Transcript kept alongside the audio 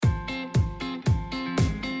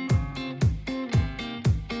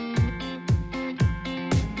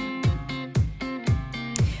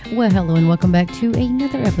Well, hello and welcome back to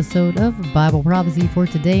another episode of Bible Prophecy for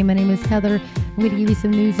today. My name is Heather. I'm going to give you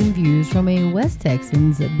some news and views from a West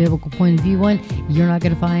Texan's biblical point of view, one you're not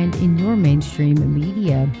going to find in your mainstream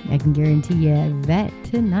media. I can guarantee you that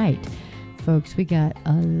tonight. Folks, we got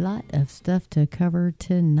a lot of stuff to cover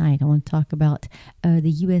tonight. I want to talk about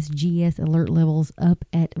the USGS alert levels up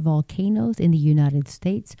at volcanoes in the United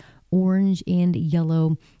States, orange and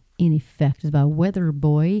yellow in effect. Is by Weather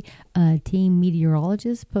Boy, team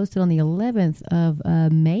meteorologist, posted on the 11th of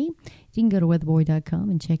May. You can go to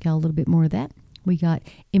weatherboy.com and check out a little bit more of that. We got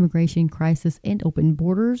immigration crisis and open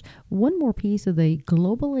borders. One more piece of the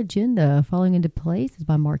global agenda falling into place is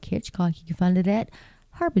by Mark Hitchcock. You can find it at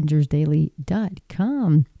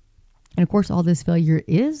harbingersdaily.com. And of course, all this failure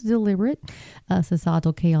is deliberate.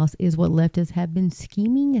 Societal chaos is what leftists have been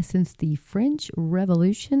scheming since the French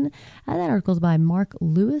Revolution. That article is by Mark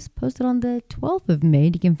Lewis, posted on the 12th of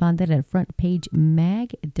May. You can find that at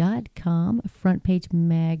frontpagemag.com,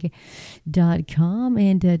 frontpagemag.com.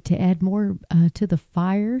 And to add more to the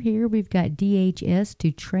fire here, we've got DHS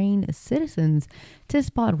to train citizens to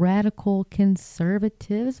spot radical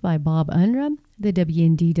conservatives by Bob Unruh, the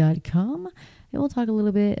WND.com. And we'll talk a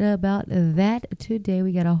little bit about that today.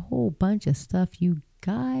 We got a whole bunch of stuff, you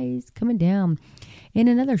guys, coming down. And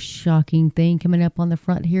another shocking thing coming up on the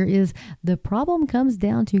front here is the problem comes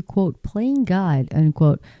down to, quote, playing God,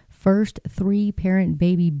 unquote. First 3-parent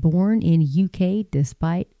baby born in UK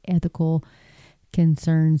despite ethical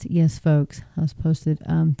concerns. Yes, folks, I was posted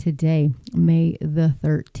today, May the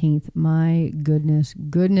 13th. My goodness,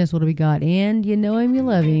 what do we got? And you know him, you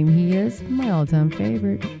love him. He is my all-time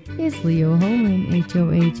favorite. It's Leo Hohmann,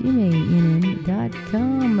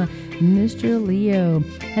 HOHMANN.com. Mr. Leo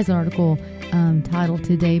has an article titled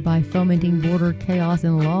today, by fomenting border chaos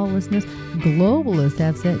and lawlessness, globalists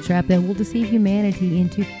have set trap that will deceive humanity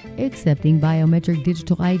into accepting biometric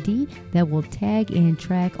digital ID that will tag and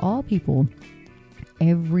track all people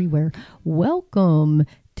everywhere. Welcome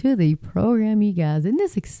to the program, you guys. Isn't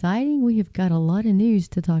this exciting? We have got a lot of news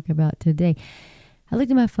to talk about today. I looked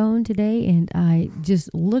at my phone today and I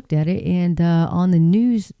just looked at it, and on the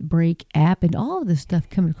news break app, and all of the stuff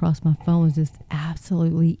coming across my phone was just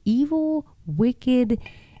absolutely evil, wicked,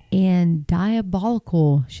 and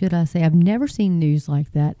diabolical, should I say. I've never seen news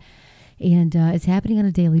like that. And it's happening on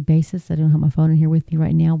a daily basis. I don't have my phone in here with me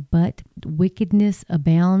right now, but wickedness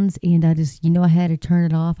abounds. And I just, I had to turn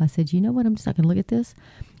it off. I said, you know what? I'm just not going to look at this,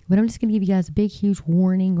 but I'm just going to give you guys a big, huge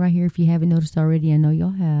warning right here. If you haven't noticed already, I know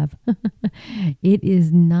y'all have. It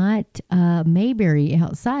is not Mayberry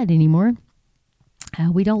outside anymore.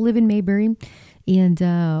 We don't live in Mayberry, and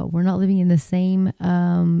we're not living in the same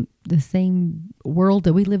world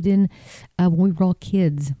that we lived in when we were all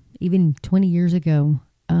kids, even 20 years ago.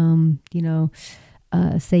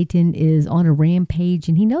 Satan is on a rampage,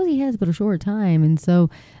 and he knows he has but a short time. And so,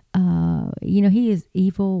 he is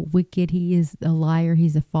evil, wicked. He is a liar.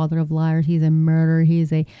 He's a father of liars. He's a murderer.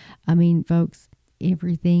 Folks,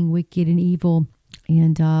 everything wicked and evil.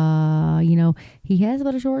 And, he has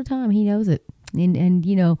but a short time. He knows it. And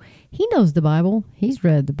he knows the Bible. He's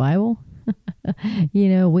read the Bible.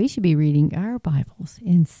 We should be reading our Bibles.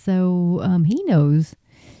 And so, he knows.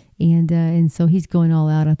 And so he's going all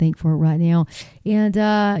out, I think, for it right now. And,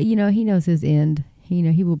 he knows his end.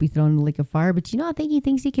 He will be thrown in the lake of fire. But, I think he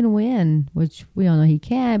thinks he can win, which we all know he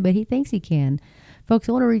can, but he thinks he can. Folks,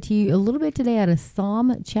 I want to read to you a little bit today out of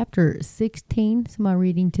Psalm chapter 16. So I'm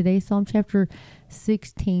reading today, Psalm chapter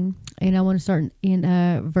 16. And I want to start in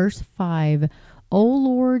verse 5. O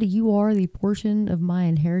Lord, you are the portion of my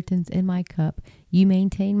inheritance and my cup. You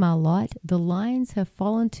maintain my lot. The lines have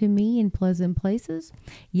fallen to me in pleasant places.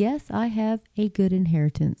 Yes, I have a good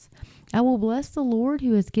inheritance. I will bless the Lord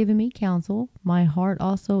who has given me counsel. My heart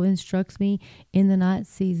also instructs me in the night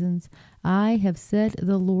seasons. I have set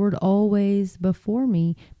the Lord always before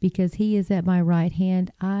me, because he is at my right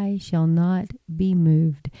hand. I shall not be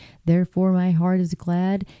moved. Therefore my heart is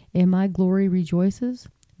glad, and my glory rejoices.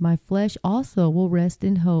 My flesh also will rest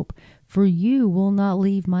in hope, for you will not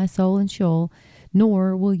leave my soul in Sheol,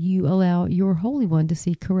 nor will you allow your Holy One to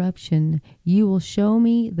see corruption. You will show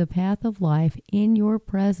me the path of life. In your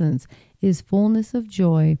presence is fullness of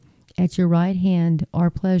joy. At your right hand are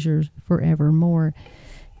pleasures forevermore.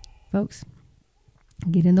 Folks,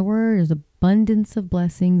 get in the Word. There's abundance of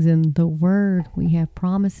blessings in the Word. We have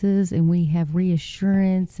promises, and we have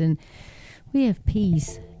reassurance, and we have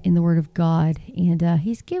peace in the Word of God, and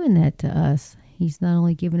he's given that to us. He's not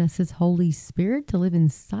only given us his Holy Spirit to live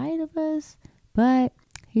inside of us, but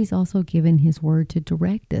he's also given his Word to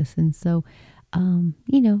direct us. And so,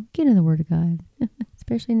 get in the Word of God.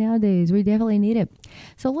 especially nowadays. We definitely need it.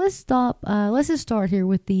 So let's just start here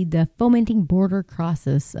with the fomenting border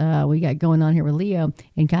crisis we got going on here with Leo.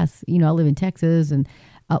 And guys, I live in Texas, and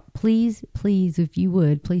please, if you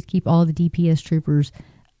would, please keep all the DPS troopers,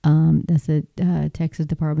 that's the Texas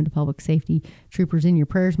Department of Public Safety troopers, in your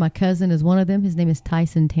prayers. My cousin is one of them. His name is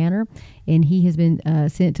Tyson Tanner, and he has been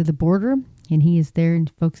sent to the border, and he is there,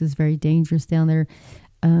 and folks, is very dangerous down there.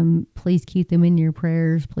 Please keep them in your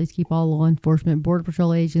prayers. Please keep all law enforcement, Border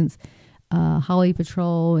Patrol agents, Highway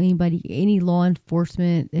Patrol, any law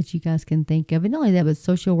enforcement that you guys can think of. And not only that, but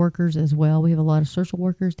social workers as well. We have a lot of social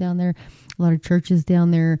workers down there, a lot of churches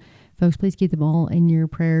down there. Folks, please keep them all in your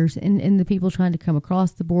prayers. And the people trying to come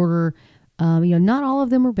across the border, not all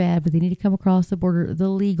of them are bad, but they need to come across the border the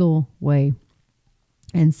legal way.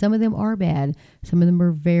 And some of them are bad. Some of them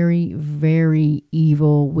are very, very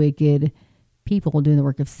evil, wicked people doing the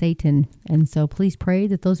work of Satan. And so please pray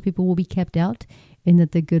that those people will be kept out, and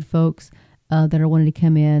that the good folks that are wanting to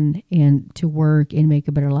come in and to work and make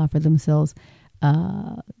a better life for themselves,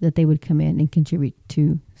 that they would come in and contribute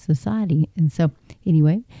to society. And so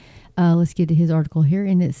anyway, let's get to his article here.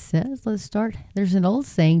 And it says, let's start. There's an old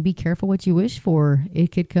saying, be careful what you wish for.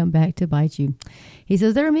 It could come back to bite you. He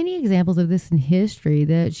says, there are many examples of this in history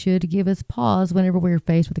that should give us pause whenever we are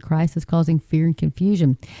faced with a crisis causing fear and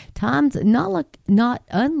confusion. Times not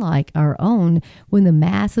unlike our own, when the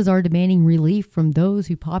masses are demanding relief from those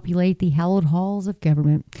who populate the hallowed halls of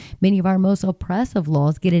government. Many of our most oppressive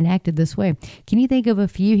laws get enacted this way. Can you think of a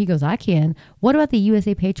few? He goes, I can. What about the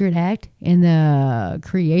USA Patriot Act and the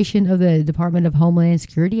creation of the Department of Homeland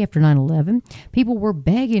Security after 9/11? People were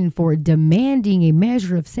begging for it, demanding a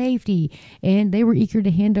measure of safety, and they were eager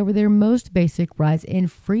to hand over their most basic rights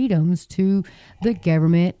and freedoms to the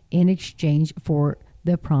government in exchange for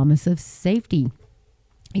the promise of safety.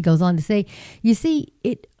 He goes on to say, you see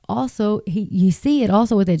it also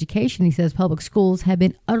with education. He says public schools have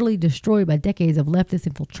been utterly destroyed by decades of leftist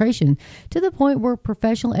infiltration, to the point where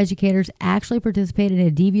professional educators actually participate in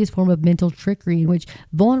a devious form of mental trickery in which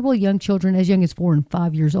vulnerable young children as young as 4 and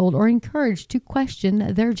 5 years old are encouraged to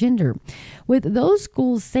question their gender. With those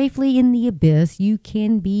schools safely in the abyss, you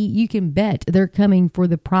can bet they're coming for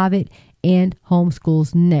the private and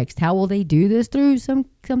homeschools next. How will they do this? Through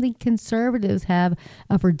something conservatives have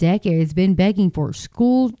for decades been begging for: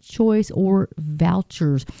 school choice or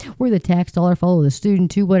vouchers, where the tax dollar follows the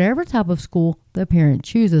student to whatever type of school the parent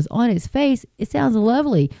chooses. On its face, it sounds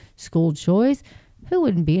lovely. School choice? Who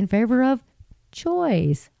wouldn't be in favor of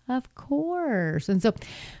choice? Of course. And so,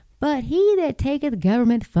 but he that taketh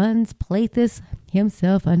government funds plateth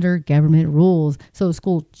himself under government rules. So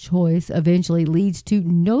school choice eventually leads to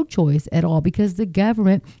no choice at all, because the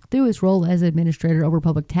government, through its role as administrator over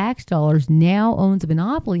public tax dollars, now owns a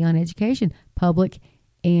monopoly on education, public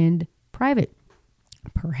and private.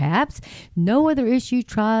 Perhaps no other issue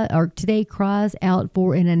today cries out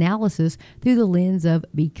for an analysis through the lens of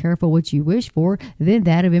be careful what you wish for than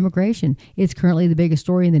that of immigration. It's currently the biggest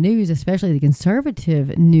story in the news, especially the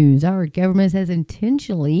conservative news. Our government has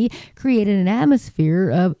intentionally created an atmosphere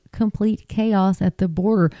of complete chaos at the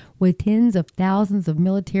border, with tens of thousands of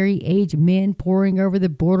military-age men pouring over the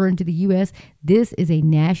border into the U.S. This is a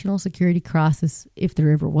national security crisis, if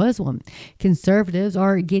there ever was one. Conservatives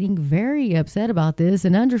are getting very upset about this,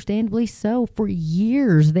 and understandably so. For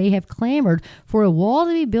years, they have clamored for a wall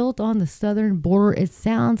to be built on the southern border. It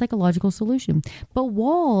sounds like a logical solution, but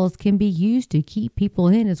walls can be used to keep people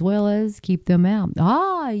in as well as keep them out.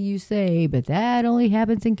 You say, but that only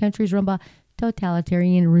happens in countries run by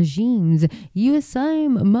totalitarian regimes. You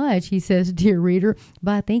assume much, he says, dear reader,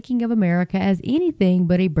 by thinking of America as anything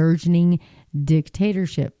but a burgeoning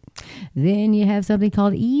dictatorship. Then you have something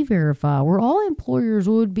called E-Verify, where all employers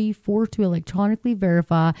would be forced to electronically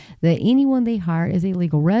verify that anyone they hire is a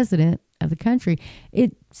legal resident of the country.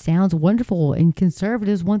 It sounds wonderful, and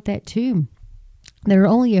conservatives want that too. There are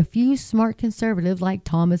only a few smart conservatives like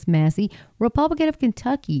Thomas Massey, Republican of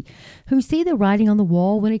Kentucky, who see the writing on the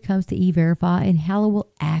wall when it comes to E-Verify and how it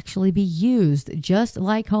will actually be used. Just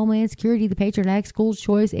like Homeland Security, the Patriot Act, school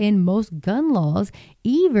choice, and most gun laws,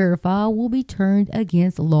 E-Verify will be turned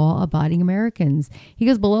against law-abiding Americans. He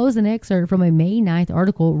goes below is an excerpt from a May 9th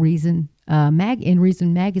article in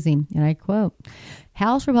Reason magazine, and I quote,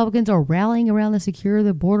 House Republicans are rallying around the Secure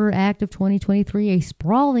the Border Act of 2023, a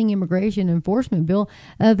sprawling immigration enforcement bill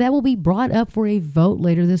that will be brought up for a vote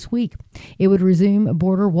later this week. It would resume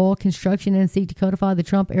border wall construction and seek to codify the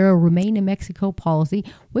Trump-era Remain in Mexico policy,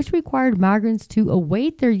 which required migrants to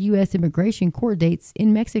await their U.S. immigration court dates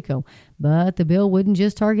in Mexico. But the bill wouldn't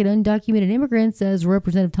just target undocumented immigrants, as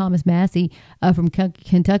Representative Thomas Massey from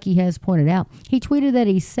Kentucky has pointed out. He tweeted that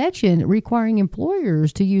a section requiring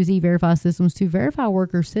employers to use E-Verify systems to verify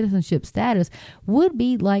worker citizenship status would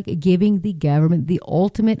be like giving the government the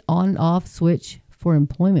ultimate on-off switch for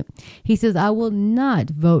employment. He says, I will not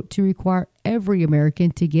vote to require every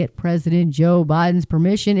American to get President Joe Biden's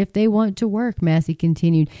permission if they want to work, Massey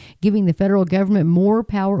continued. Giving the federal government more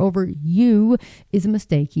power over you is a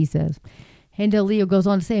mistake, he says. And Leo goes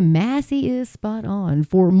on to say, Massey is spot on.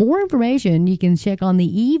 For more information, you can check on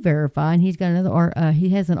the E-Verify, and he's got he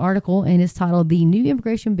has an article, and it's titled, The New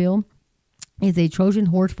Immigration Bill is a Trojan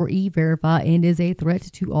Horse for E-Verify and is a threat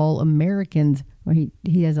to all Americans. Well,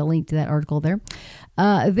 he has a link to that article there.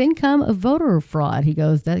 Then come voter fraud. He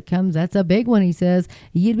goes, that's a big one. He says,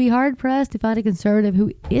 you'd be hard pressed to find a conservative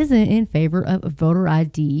who isn't in favor of voter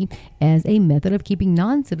ID as a method of keeping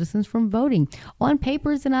non-citizens from voting. On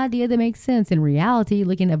paper, it's an idea that makes sense. In reality,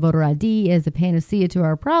 looking at voter ID as a panacea to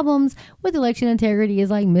our problems with election integrity is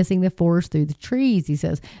like missing the forest through the trees. He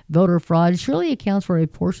says, voter fraud surely accounts for a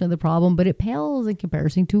portion of the problem, but it pales in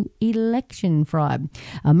comparison to election fraud.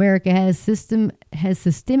 America has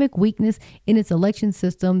systemic weakness in its election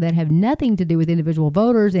system that have nothing to do with individual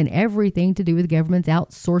voters and everything to do with governments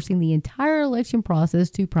outsourcing the entire election process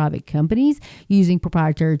to private companies using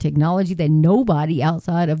proprietary technology that nobody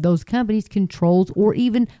outside of those companies controls or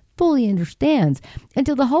even fully understands.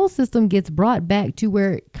 Until the whole system gets brought back to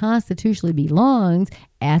where it constitutionally belongs,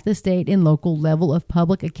 at the state and local level of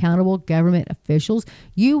public accountable government officials,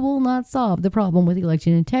 you will not solve the problem with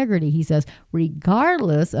election integrity, he says,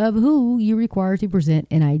 regardless of who you require to present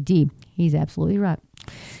an ID. He's absolutely right.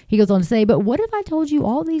 He goes on to say, but what if I told you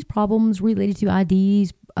all these problems related to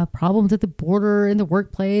IDs, problems at the border, in the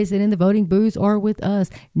workplace, and in the voting booths are with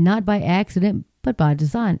us, not by accident, but by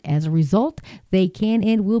design. As a result, they can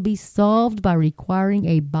and will be solved by requiring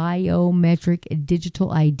a biometric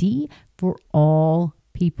digital ID for all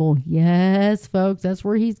people. Yes, folks, that's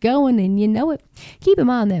where he's going, and you know it. Keep in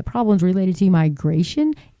mind that problems related to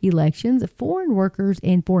migration, elections, foreign workers,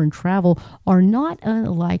 and foreign travel are not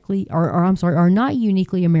are not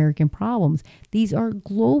uniquely American problems. These are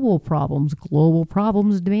global problems. Global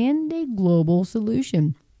problems demand a global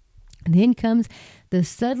solution. And then comes the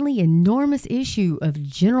suddenly enormous issue of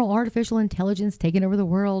general artificial intelligence taking over the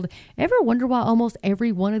world. Ever wonder why almost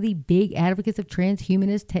every one of the big advocates of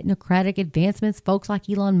transhumanist technocratic advancements, folks like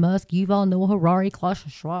Elon Musk, Yuval Noah Harari, Klaus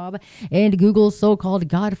Schwab, and Google's so-called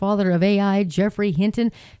godfather of AI, Jeffrey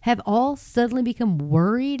Hinton, have all suddenly become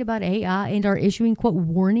worried about AI and are issuing, quote,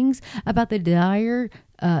 warnings about the dire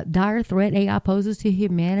threat AI poses to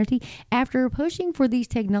humanity? After pushing for these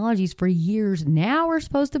technologies for years, now we're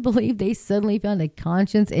supposed to believe they suddenly found a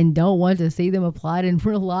conscience and don't want to see them applied in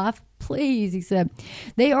real life? Please, he said.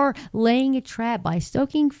 They are laying a trap by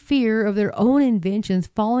stoking fear of their own inventions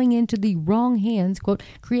falling into the wrong hands, quote,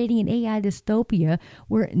 creating an AI dystopia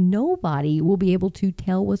where nobody will be able to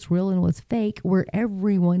tell what's real and what's fake, where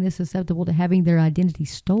everyone is susceptible to having their identity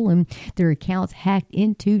stolen, their accounts hacked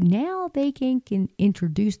into. Now they can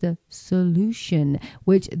introduce the solution,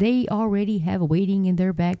 which they already have waiting in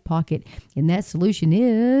their back pocket. And that solution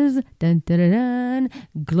is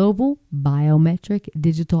global biometric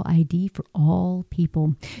digital ID for all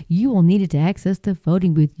people. You will need it to access the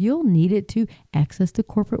voting booth. You'll need it to access the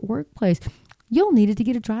corporate workplace. You'll need it to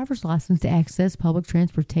get a driver's license, to access public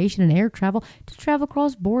transportation and air travel, to travel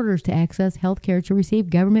across borders, to access healthcare, to receive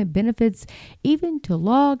government benefits, even to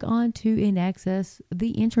log on to and access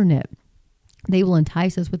the internet. They will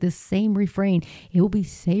entice us with this same refrain. It will be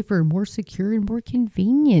safer, more secure, and more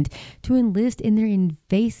convenient to enlist in their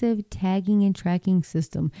invasive tagging and tracking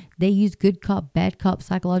system. They use good cop, bad cop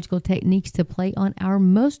psychological techniques to play on our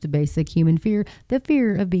most basic human fear, the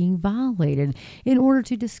fear of being violated, in order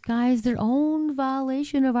to disguise their own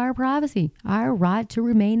violation of our privacy, our right to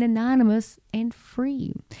remain anonymous and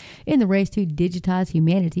free. In the race to digitize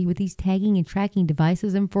humanity with these tagging and tracking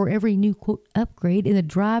devices, and for every new, quote, upgrade in the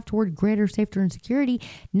drive toward greater safety and security,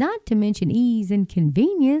 not to mention ease and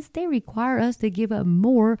convenience, they require us to give up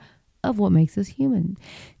more of what makes us human.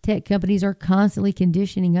 Tech companies are constantly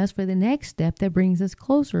conditioning us for the next step that brings us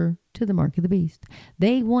closer to the mark of the beast.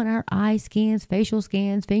 They want our eye scans, facial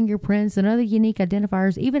scans, fingerprints, and other unique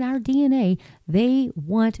identifiers, even our DNA. They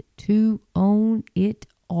want to own it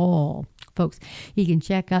all. Folks, you can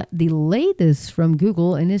check out the latest from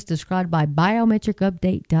Google, and it's described by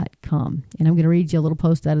biometricupdate.com. And I'm going to read you a little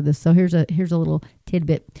post out of this. So here's a little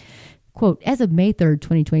tidbit. Quote, as of May 3rd,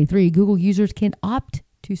 2023, Google users can opt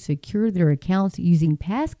to secure their accounts using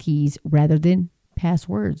passkeys rather than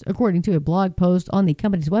passwords. According to a blog post on the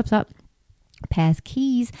company's website,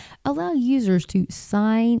 passkeys allow users to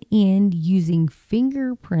sign in using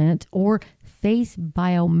fingerprint or face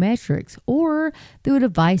biometrics or through a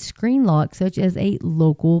device screen lock such as a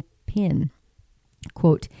local PIN.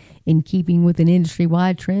 Quote, in keeping with an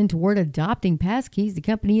industry-wide trend toward adopting passkeys, the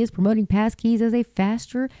company is promoting passkeys as a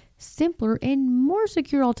faster, simpler, and more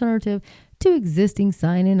secure alternative to existing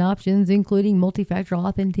sign-in options, including multi-factor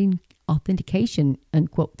authentication,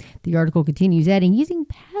 unquote. The article continues, adding, using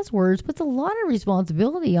passwords puts a lot of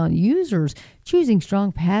responsibility on users. Choosing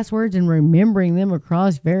strong passwords and remembering them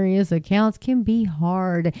across various accounts can be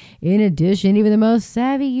hard. In addition, even the most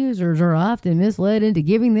savvy users are often misled into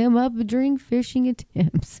giving them up during phishing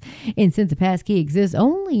attempts. And since a passkey exists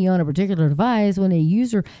only on a particular device, when a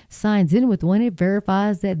user signs in with one, it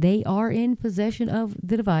verifies that they are in possession of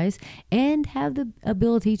the device and have the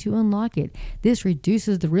ability to unlock it. This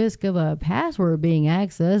reduces the risk of a password being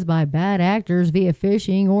accessed by bad actors via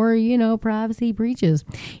phishing or, privacy breaches.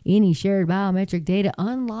 Any shared biometric data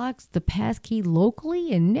unlocks the passkey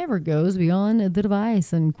locally and never goes beyond the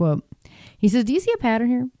device, unquote. He says, do you see a pattern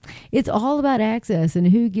here? It's all about access and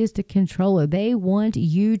who gets to control it. They want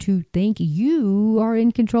you to think you are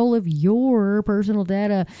in control of your personal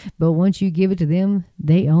data, but once you give it to them,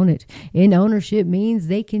 they own it. And ownership means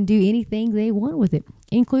they can do anything they want with it,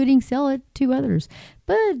 including sell it to others.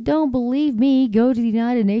 But don't believe me, go to the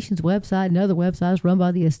United Nations website and other websites run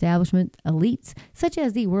by the establishment elites, such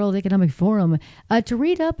as the World Economic Forum, to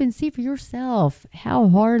read up and see for yourself how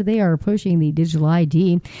hard they are pushing the digital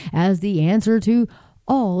ID as the answer to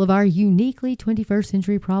all of our uniquely 21st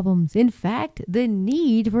century problems. In fact, the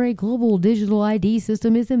need for a global digital ID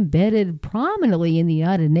system is embedded prominently in the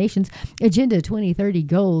United Nations Agenda 2030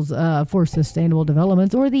 Goals for Sustainable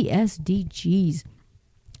Development, or the SDGs.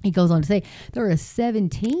 He goes on to say there are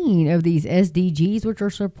 17 of these SDGs which are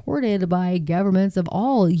supported by governments of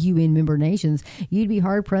all UN member nations. You'd be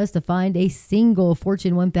hard-pressed to find a single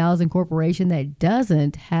Fortune 1000 corporation that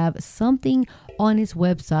doesn't have something on its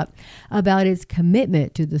website about its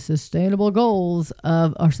commitment to the sustainable goals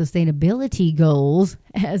of our sustainability goals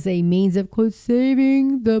as a means of, quote,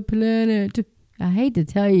 saving the planet. I hate to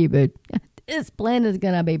tell you, but this planet is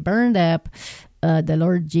going to be burned up. The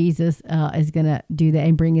Lord Jesus is going to do that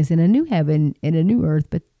and bring us in a new heaven and a new earth.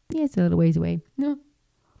 But yeah, it's a little ways away. No.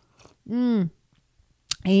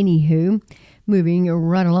 Anywho, moving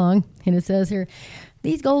right along. And it says here,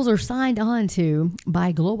 these goals are signed on to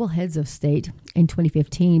by global heads of state. In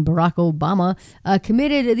 2015, Barack Obama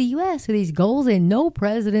committed the U.S. to these goals, and no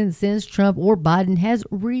president since Trump or Biden has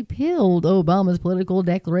repealed Obama's political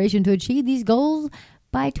declaration to achieve these goals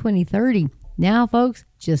by 2030. Now, folks,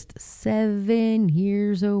 just 7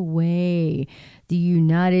 years away. The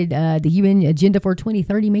UN Agenda for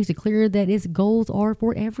 2030 makes it clear that its goals are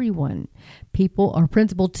for everyone.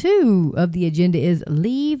 Principle 2 of the agenda is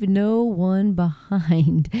leave no one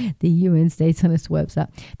behind. The UN states on its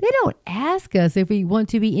website. They don't ask us if we want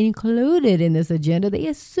to be included in this agenda. They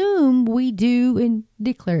assume we do and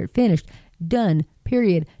declare it finished. Done.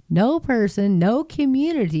 Period. No person, no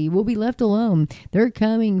community will be left alone. They're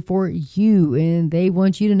coming for you, and they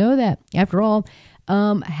want you to know that. After all,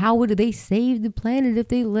 how would they save the planet if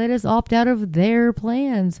they let us opt out of their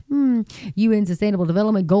plans? UN Sustainable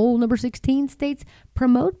Development Goal number 16 states,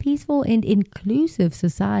 promote peaceful and inclusive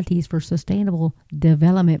societies for sustainable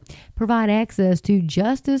development, provide access to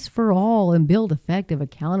justice for all, and build effective,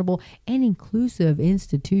 accountable, and inclusive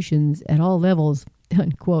institutions at all levels.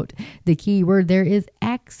 Unquote. The key word there is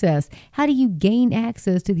access. How do you gain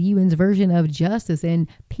access to the UN's version of justice and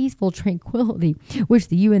peaceful tranquility, which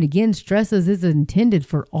the UN again stresses is intended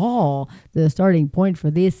for all? The starting point for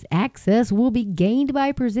this access will be gained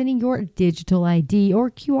by presenting your digital ID or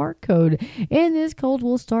QR code. And this code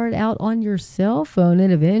will start out on your cell phone.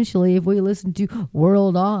 And eventually, if we listen to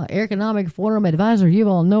World Economic Forum advisor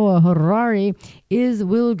Yuval Noah Harari,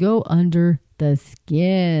 will go under the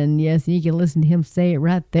skin. Yes, you can listen to him say it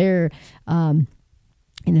right there. And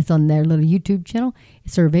it's on their little YouTube channel. It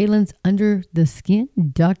Surveillance under the skin.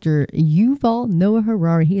 Dr. Yuval Noah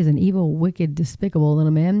Harari. He is an evil, wicked, despicable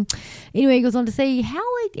little man. Anyway, he goes on to say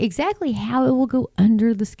exactly how it will go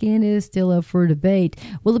under the skin is still up for debate.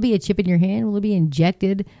 Will it be a chip in your hand? Will it be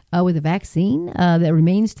injected with a vaccine? That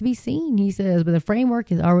remains to be seen, he says, but the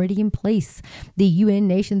framework is already in place. The UN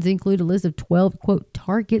nations include a list of 12, quote,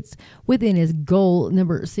 targets within its goal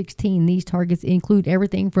number 16. These targets include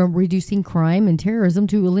everything from reducing crime and terrorism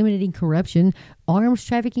to eliminating corruption, arms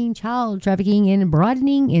trafficking, child trafficking, and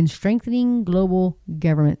broadening and strengthening global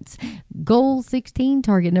governments. Goal 16,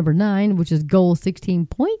 target number 9, which is goal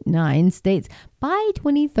 16.9, states by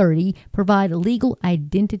 2030, provide legal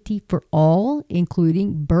identity for all,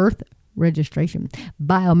 including birth registration.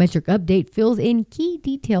 Biometric update fills in key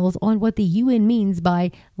details on what the UN means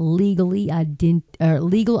by legal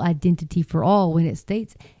identity for all when it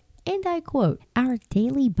states, and I quote, our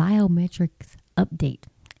daily biometrics update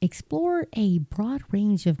explore a broad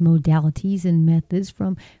range of modalities and methods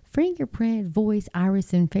from fingerprint, voice,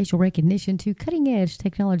 iris, and facial recognition to cutting-edge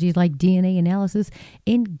technologies like DNA analysis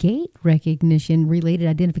and gait recognition-related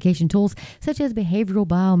identification tools such as behavioral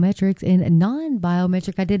biometrics and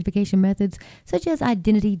non-biometric identification methods such as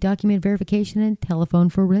identity document verification and telephone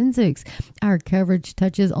forensics. Our coverage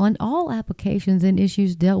touches on all applications and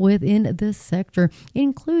issues dealt with in this sector,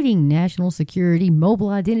 including national security, mobile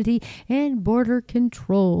identity, and border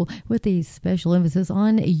control, with a special emphasis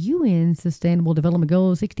on UN Sustainable Development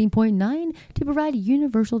Goal 16.9 to provide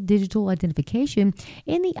universal digital identification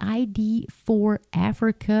in the ID for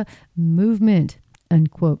Africa movement,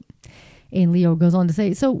 unquote. And Leo goes on to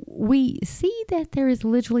say, so we see that there is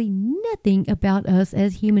literally nothing about us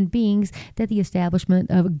as human beings that the establishment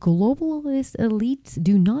of globalist elites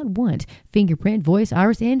do not want. Fingerprint, voice,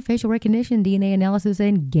 iris, and facial recognition, DNA analysis,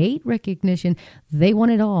 and gait recognition. They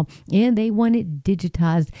want it all, and they want it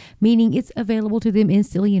digitized, meaning it's available to them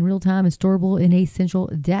instantly in real time and storable in a central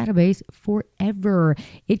database forever.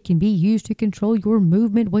 It can be used to control your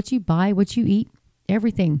movement, what you buy, what you eat,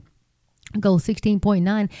 everything. Goal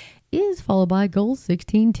 16.9 is followed by Goal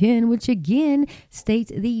 1610, which again states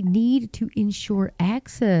the need to ensure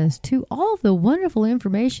access to all the wonderful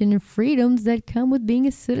information and freedoms that come with being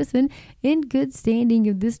a citizen in good standing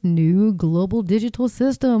of this new global digital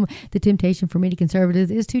system. The temptation for many conservatives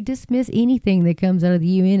is to dismiss anything that comes out of the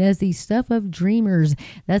UN as the stuff of dreamers.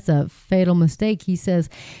 That's a fatal mistake, he says.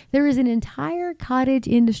 There is an entire cottage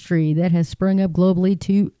industry that has sprung up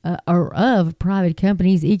globally of private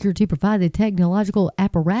companies eager to provide the technological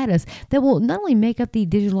apparatus that will not only make up the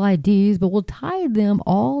digital IDs, but will tie them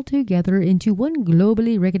all together into one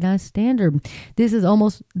globally recognized standard. He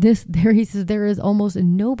says there is almost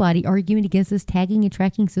nobody arguing against this tagging and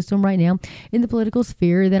tracking system right now in the political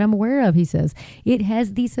sphere that I'm aware of, he says. It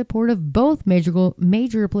has the support of both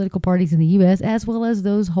major political parties in the U.S. as well as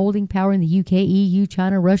those holding power in the UK, EU,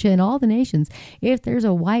 China, Russia, and all the nations. If there's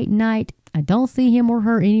a white knight, I don't see him or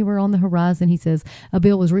her anywhere on the horizon, he says. A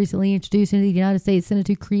bill was recently introduced into the United States Senate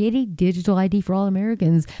to create a digital ID for all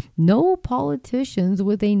Americans. No politicians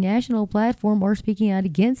with a national platform are speaking out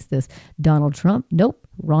against this. Donald Trump, nope.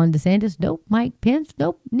 Ron DeSantis, nope. Mike Pence,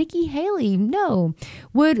 nope. Nikki Haley, no.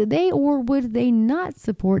 Would they or would they not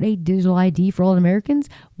support a digital ID for all Americans?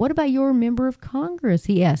 What about your member of Congress,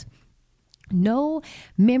 he asked. No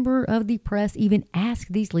member of the press even asks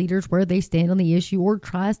these leaders where they stand on the issue or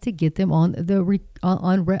tries to get them on the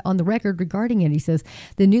record regarding it. He says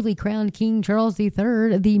the newly crowned King Charles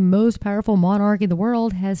III, the most powerful monarch in the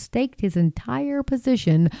world, has staked his entire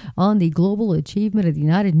position on the global achievement of the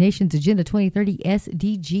United Nations Agenda 2030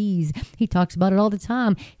 SDGs. He talks about it all the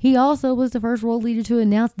time. He also was the first world leader to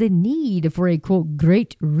announce the need for a, quote,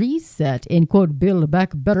 great reset, end quote, build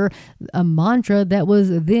back better, a mantra that was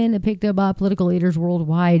then picked up by political leaders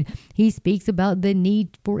worldwide. He speaks about the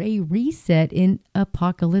need for a reset in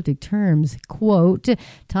apocalyptic terms. Quote,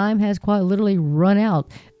 time has quite literally run out,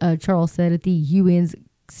 Charles said at the UN's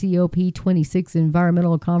COP26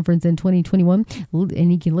 environmental conference in 2021.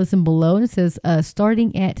 And you can listen below. And it says,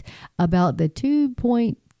 starting at about the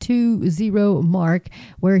 2.20 mark,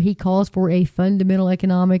 where he calls for a fundamental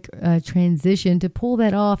economic transition. To pull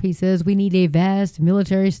that off, he says, we need a vast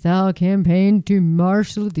military-style campaign to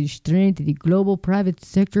marshal the strength of the global private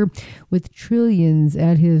sector with trillions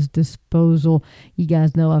at his disposal. You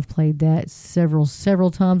guys know I've played that several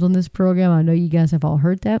times on this program. I know you guys have all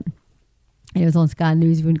heard that. It was on Sky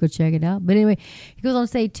News if you want to go check it out. But anyway, he goes on to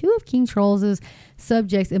say two of King Charles's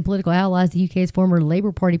subjects and political allies, the UK's former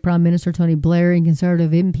Labour Party Prime Minister Tony Blair and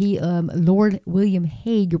Conservative MP Lord William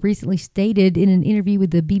Hague, recently stated in an interview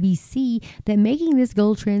with the BBC that making this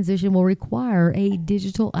goal transition will require a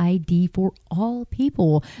digital ID for all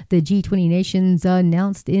people. The G20 nations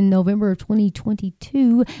announced in November of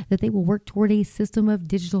 2022 that they will work toward a system of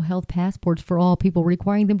digital health passports for all people,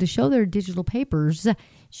 requiring them to show their digital papers.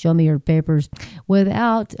 Show me your papers.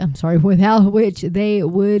 Without which they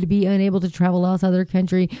would be unable to travel outside their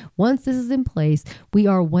country. Once this is in place, we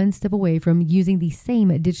are one step away from using the same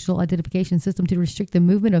digital identification system to restrict the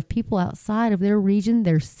movement of people outside of their region,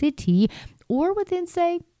 their city, or within,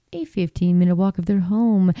 say, a 15-minute walk of their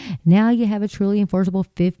home. Now you have a truly enforceable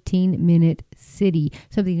 15-minute city.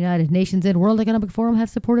 Something the United Nations and World Economic Forum have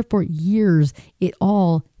supported for years. It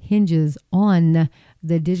all hinges on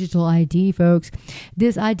the digital ID, folks.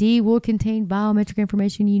 This ID will contain biometric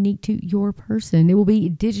information unique to your person. It will be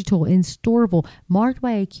digital and storable, marked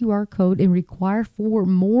by a QR code, and required for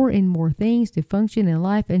more and more things to function in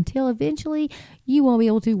life until eventually you won't be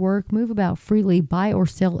able to work, move about freely, buy or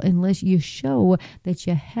sell unless you show that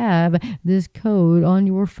you have this code on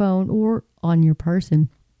your phone or on your person.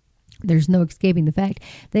 There's no escaping the fact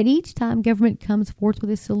that each time government comes forth with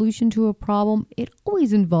a solution to a problem, it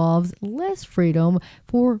always involves less freedom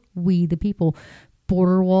for we the people.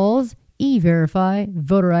 Border walls, E-Verify,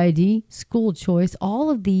 voter ID, school choice, all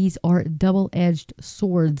of these are double-edged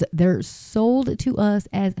swords. They're sold to us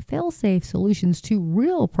as fail-safe solutions to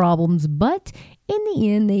real problems, but in the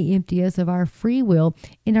end, they empty us of our free will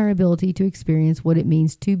and our ability to experience what it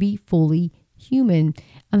means to be fully human.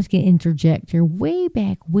 I'm just going to interject here. Way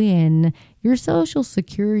back when, your social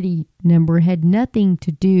security number had nothing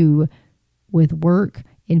to do with work,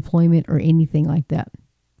 employment, or anything like that.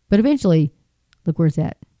 But eventually, look where it's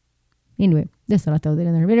at. Anyway, that's what I throw that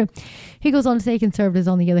in there. But he goes on to say conservatives,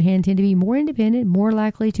 on the other hand, tend to be more independent, more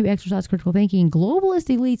likely to exercise critical thinking.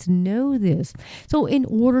 Globalist elites know this. So in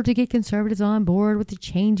order to get conservatives on board with the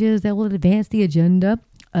changes that will advance the agenda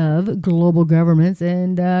of global governments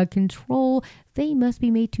and control, they must be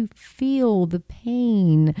made to feel the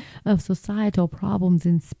pain of societal problems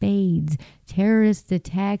in spades. Terrorist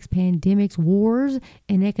attacks, pandemics, wars,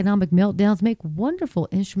 and economic meltdowns make wonderful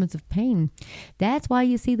instruments of pain. That's why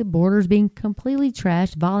you see the borders being completely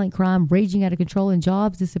trashed, violent crime raging out of control, and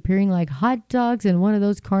jobs disappearing like hot dogs in one of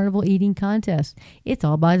those carnival eating contests. It's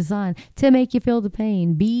all by design to make you feel the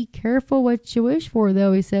pain. Be careful what you wish for,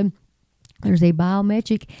 though, he said. There's a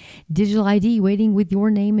biometric digital ID waiting with your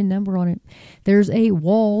name and number on it. There's a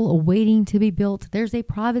wall waiting to be built. There's a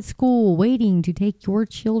private school waiting to take your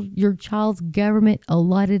child's government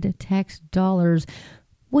allotted tax dollars.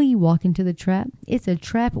 Will you walk into the trap? It's a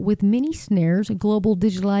trap with many snares. Global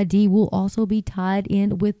digital ID will also be tied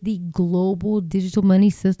in with the global digital money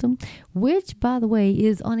system, which, by the way,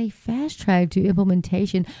 is on a fast track to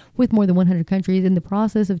implementation with more than 100 countries in the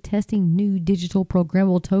process of testing new digital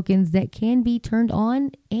programmable tokens that can be turned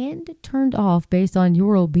on and turned off based on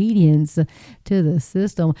your obedience to the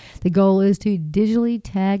system. The goal is to digitally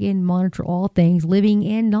tag and monitor all things living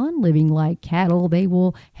and non-living like cattle. They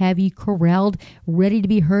will have you corralled, ready to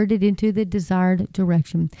be herded into the desired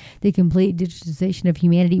direction. The complete digitization of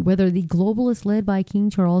humanity, whether the globalists led by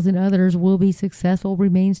King Charles and others will be successful,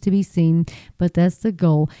 remains to be seen, but that's the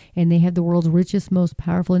goal, and they have the world's richest, most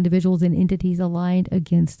powerful individuals and entities aligned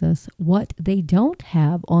against us. What they don't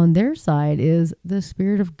have on their side is the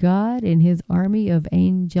Spirit of God and his army of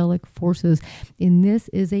angelic forces, and this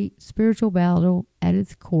is a spiritual battle at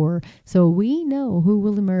its core, so we know who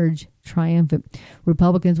will emerge triumphant.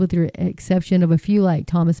 Republicans, with the exception of a few like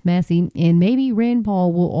Thomas Massey and maybe Rand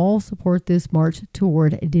Paul, will all support this march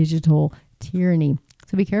toward digital tyranny.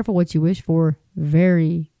 So be careful what you wish for.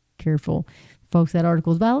 Very careful. Folks, that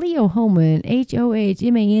article is by Leo Hohmann,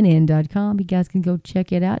 HOHMANN.com. You guys can go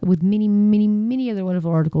check it out with many, many, many other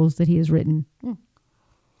wonderful articles that he has written.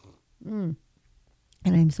 And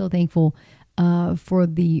I'm so thankful for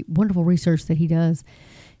the wonderful research that he does.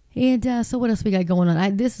 And so what else we got going on?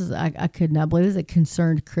 I could not believe this is a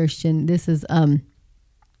concerned Christian. This is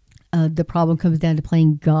the problem comes down to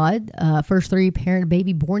playing God. First 3-parent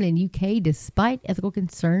baby born in UK despite ethical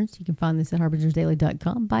concerns. You can find this at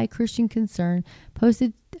harbingersdaily.com by Christian Concern,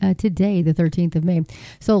 posted today, the 13th of May.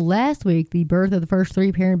 So last week, the birth of the first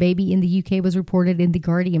 3-parent baby in the UK was reported in The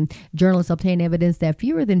Guardian. Journalists obtained evidence that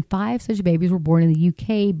fewer than 5 such babies were born in the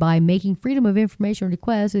UK by making Freedom of Information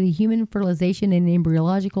requests to the Human Fertilization and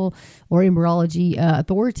Embryology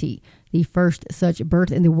Authority. The first such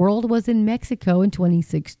birth in the world was in Mexico in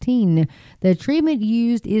 2016. The treatment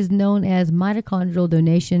used is known as mitochondrial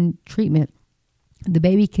donation treatment. The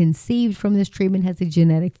baby conceived from this treatment has a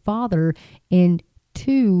genetic father and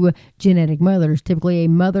two genetic mothers. Typically, a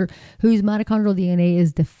mother whose mitochondrial DNA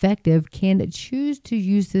is defective can choose to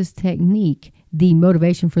use this technique. The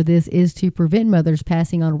motivation for this is to prevent mothers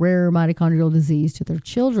passing on rare mitochondrial disease to their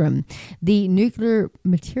children. The nuclear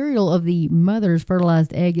material of the mother's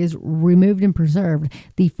fertilized egg is removed and preserved.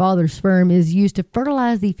 The father's sperm is used to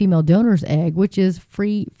fertilize the female donor's egg, which is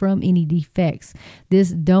free from any defects.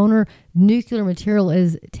 This donor nuclear material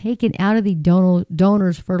is taken out of the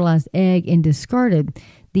donor's fertilized egg and discarded.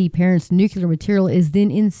 The parent's nuclear material is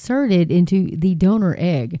then inserted into the donor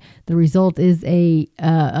egg. The result is a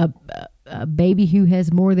baby who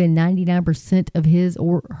has more than 99% of his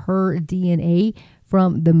or her DNA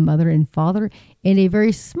from the mother and father, and a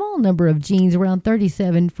very small number of genes, around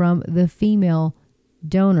 37, from the female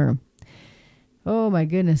donor. Oh my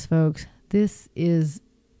goodness, folks. This is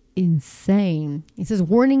insane. It says,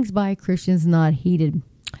 warnings by Christians not heeded.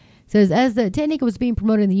 Says, as the technique was being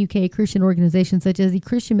promoted in the UK, Christian organizations such as the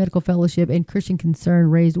Christian Medical Fellowship and Christian Concern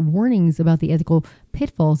raised warnings about the ethical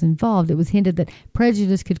pitfalls involved. It was hinted that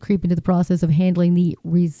prejudice could creep into the process of handling the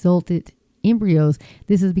resultant embryos.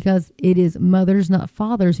 This is because it is mothers, not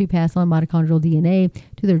fathers, who pass on mitochondrial DNA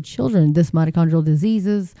to their children. This mitochondrial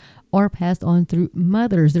diseases are passed on through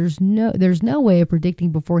mothers. There's no way of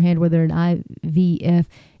predicting beforehand whether an IVF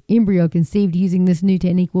embryo conceived using this new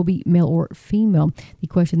technique will be male or female. The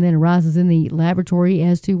question then arises in the laboratory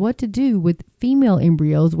as to what to do with female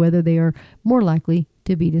embryos, whether they are more likely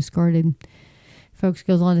to be discarded. Folks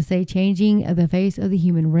goes on to say, changing the face of the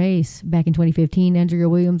human race. Back in 2015, Andrea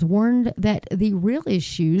Williams warned that the real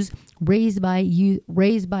issues raised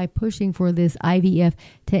by pushing for this IVF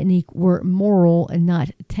technique were moral and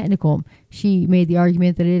not technical. She made the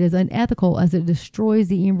argument that it is unethical as it destroys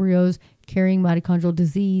the embryos carrying mitochondrial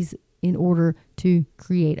disease in order to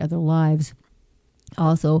create other lives.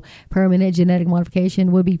 Also, permanent genetic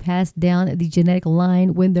modification would be passed down the genetic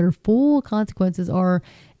line when their full consequences are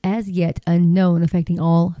as yet unknown, affecting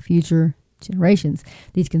all future generations.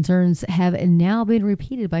 These concerns have now been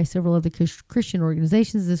repeated by several of the Christian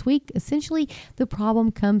organizations this week. Essentially, the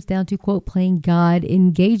problem comes down to, quote, playing God,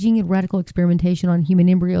 engaging in radical experimentation on human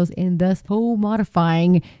embryos, and thus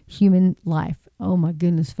co-modifying human life. Oh my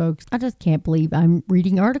goodness, folks. I just can't believe I'm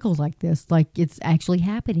reading articles like this. Like it's actually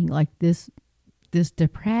happening. Like this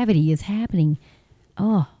depravity is happening.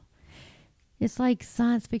 Oh, it's like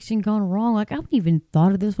science fiction gone wrong. Like I wouldn't even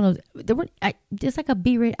thought of this when just like a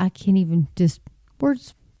B-rate. I can't even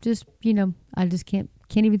words. I just can't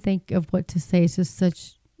even think of what to say. It's just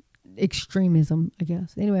such extremism, I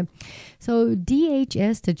guess. Anyway, so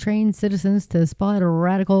DHS to train citizens to spot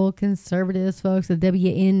radical conservatives, folks. The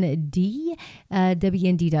WND,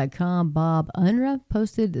 WND.com, Bob Unruh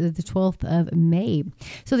posted the 12th of May.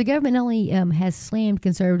 So the government not only has slammed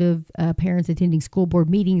conservative parents attending school board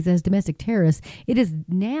meetings as domestic terrorists, it is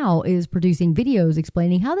producing videos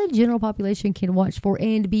explaining how the general population can watch for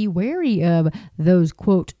and be wary of those,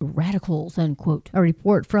 quote, radicals, unquote. A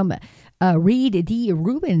report from Reed D.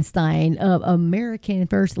 Rubenstein of American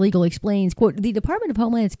First Legal explains, quote, the Department of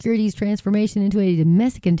Homeland Security's transformation into a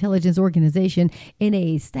domestic intelligence organization in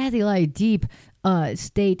a Stasi-like deep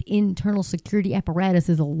state internal security apparatus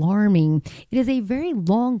is alarming. It is a very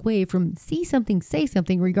long way from see something, say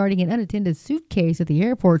something regarding an unattended suitcase at the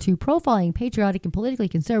airport to profiling patriotic and politically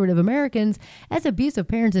conservative Americans as abusive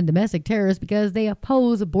parents and domestic terrorists because they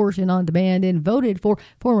oppose abortion on demand and voted for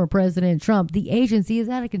former President Trump. The agency is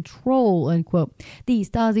out of control, unquote. The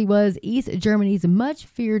Stasi was East Germany's much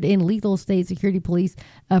feared and lethal state security police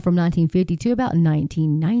from 1950 to about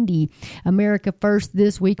 1990. America First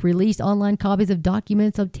this week released online copies of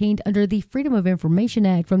documents obtained under the Freedom of Information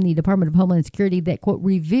Act from the Department of Homeland Security that, quote,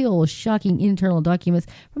 reveal shocking internal documents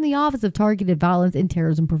from the Office of Targeted Violence and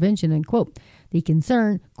Terrorism Prevention, unquote. The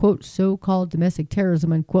concern, quote, so-called domestic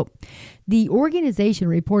terrorism, unquote. The organization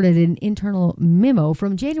reported an internal memo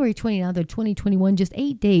from January 29th of 2021, just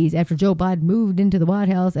 8 days after Joe Biden moved into the White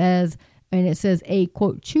House and it says a,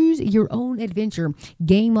 quote, choose your own adventure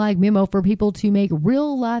game-like memo for people to make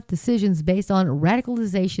real-life decisions based on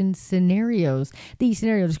radicalization scenarios. These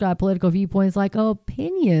scenarios describe political viewpoints like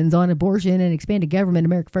opinions on abortion and expanded government.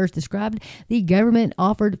 America First described the government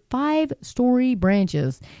offered 5 story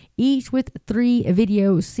branches, each with 3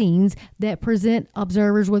 video scenes that present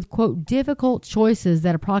observers with, quote, difficult choices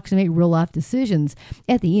that approximate real-life decisions.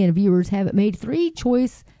 At the end, viewers have made 3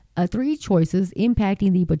 choices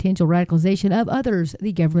impacting the potential radicalization of others,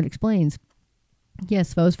 the government explains.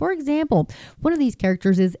 Yes, folks. For example, one of these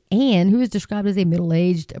characters is Anne, who is described as a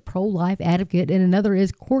middle-aged pro-life advocate, and another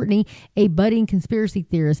is Courtney, a budding conspiracy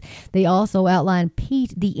theorist. They also outline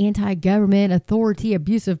Pete, the anti-government, authority,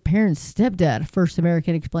 abusive parent stepdad, First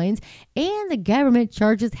American explains. And the government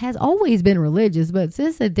charges has always been religious, but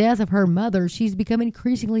since the death of her mother, she's become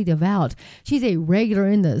increasingly devout. She's a regular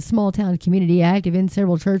in the small-town community, active in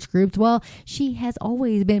several church groups. While she has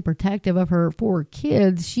always been protective of her 4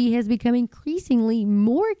 kids, she has become increasingly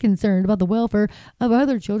more concerned about the welfare of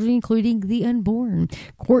other children, including the unborn.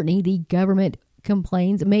 Courtney, the government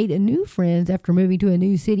complains, made new friends after moving to a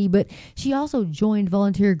new city, but she also joined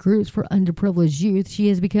volunteer groups for underprivileged youth. She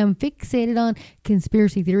has become fixated on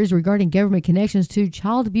conspiracy theories regarding government connections to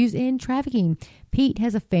child abuse and trafficking. Pete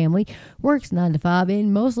has a family, works 9 to 5,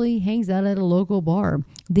 and mostly hangs out at a local bar.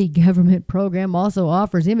 The government program also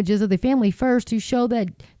offers images of the family first to show that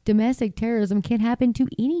domestic terrorism can happen to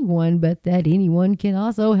anyone, but that anyone can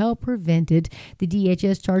also help prevent it. The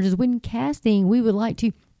DHS charges, when casting, we would like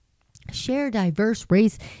to share diverse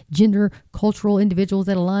race, gender, cultural individuals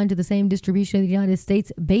that align to the same distribution of the United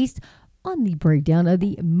States based on the breakdown of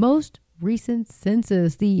the most recent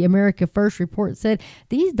census. The America First report said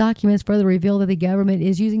these documents further reveal that the government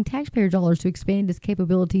is using taxpayer dollars to expand its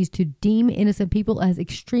capabilities to deem innocent people as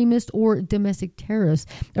extremists or domestic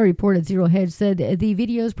terrorists. A report at Zero Hedge said the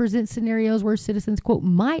videos present scenarios where citizens, quote,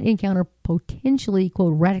 might encounter potentially,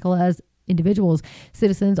 quote, radicalized individuals.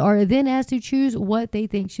 Citizens are then asked to choose what they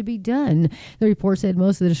think should be done. The report said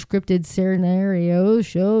most of the scripted scenarios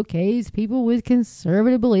showcase people with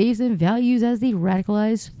conservative beliefs and values as the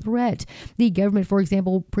radicalized threat. The government, for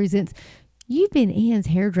example, presents, "You've been Anne's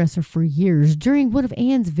hairdresser for years. During one of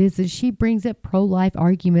Anne's visits, she brings up pro-life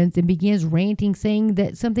arguments and begins ranting, saying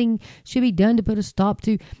that something should be done to put a stop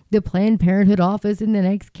to the Planned Parenthood office in the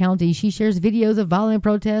next county. She shares videos of violent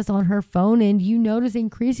protests on her phone, and you notice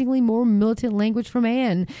increasingly more militant language from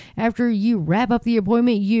Anne. After you wrap up the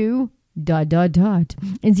appointment, you... ...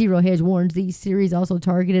 And Zero Hedge warns the series also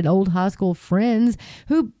targeted old high school friends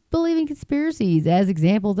who believe in conspiracies as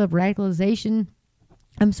examples of radicalization.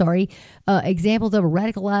 Examples of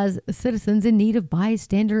radicalized citizens in need of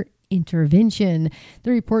bystander intervention.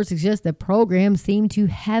 The report suggests that programs seem to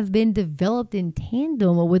have been developed in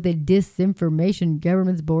tandem with the Disinformation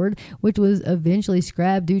Governance Board, which was eventually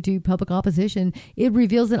scrapped due to public opposition. It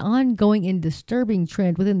reveals an ongoing and disturbing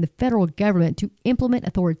trend within the federal government to implement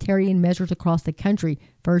authoritarian measures across the country,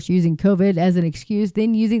 first using COVID as an excuse,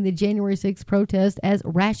 then using the January 6th protest as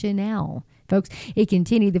rationale. Folks, it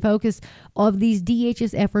continued. The focus of these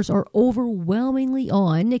DHS efforts are overwhelmingly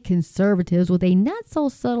on conservatives, with a not so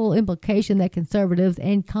subtle implication that conservatives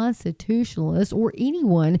and constitutionalists, or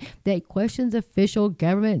anyone that questions official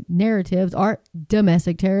government narratives, are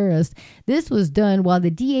domestic terrorists. This was done while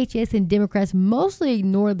the DHS and Democrats mostly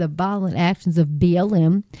ignored the violent actions of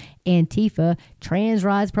BLM, Antifa, trans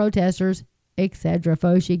rights protesters, etc.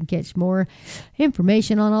 Folks, you can catch more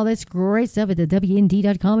information on all this great stuff at the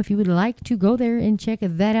WND.com if you would like to go there and check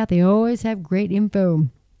that out. They always have great info.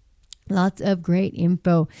 Lots of great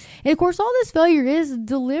info. And of course, all this failure is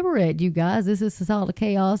deliberate, you guys. This is societal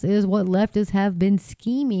chaos, is what leftists have been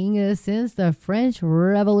scheming since the French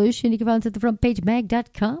Revolution. You can find it at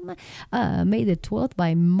thefrontpagemag.com. May the 12th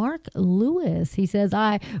by Mark Lewis. He says,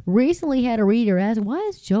 I recently had a reader ask, why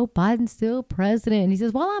is Joe Biden still president? And he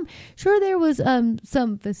says, well, I'm sure there was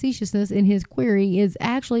some facetiousness in his query is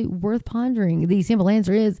actually worth pondering. The simple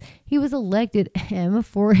answer is he was elected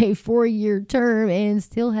for a 4-year term and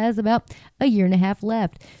still has about a year and a half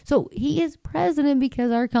left. So he is president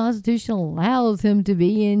because our Constitution allows him to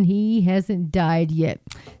be, and he hasn't died yet.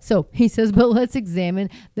 So he says, but let's examine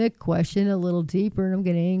the question a little deeper, and I'm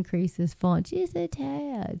going to increase this font just a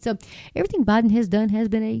tad. So everything Biden has done has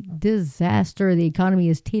been a disaster. The economy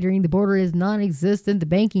is teetering. The border is non-existent. The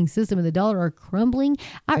banking system and the dollar are crumbling.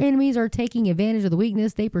 Our enemies are taking advantage of the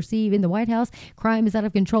weakness they perceive in the White House. Crime is out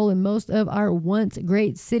of control in most of our once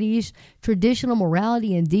great cities. Traditional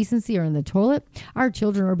morality and decency are in the toilet. Our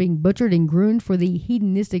children are being butchered and groomed for the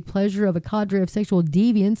hedonistic pleasure of a cadre of sexual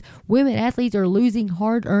deviants. Women athletes are losing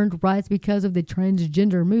hard-earned rights because of the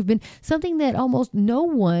transgender movement, something that almost no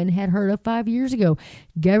one had heard of 5 years ago.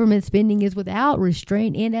 Government spending is without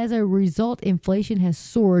restraint, and as a result, inflation has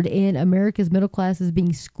soared, and America's middle class is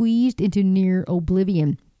being squeezed into near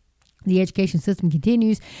oblivion. The education system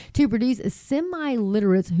continues to produce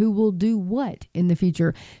semi-literates who will do what in the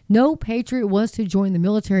future? No patriot wants to join the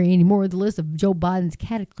military anymore. The list of Joe Biden's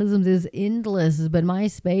cataclysms is endless, but my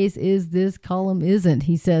space is this column isn't,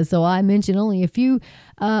 he says. So I mention only a few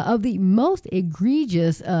of the most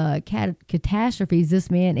egregious catastrophes this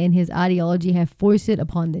man and his ideology have foisted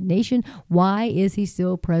upon the nation. Why is he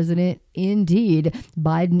still president? Indeed,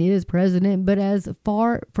 Biden is president, but as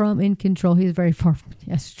far from in control. He's very far from,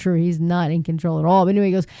 yes, true. He's not in control at all. But anyway,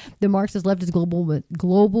 he goes, the Marxist leftist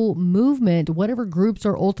global movement, whatever groups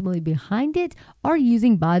are ultimately behind it, are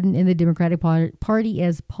using Biden and the Democratic Party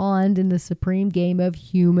as pawns in the supreme game of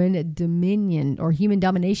human dominion or human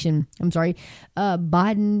domination.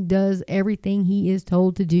 Biden does everything he is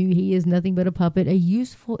told to do. He is nothing but a puppet, a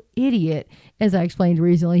useful idiot, as I explained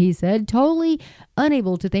recently. He said, totally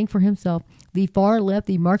unable to think for himself. The far left,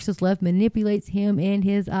 the Marxist left, manipulates him and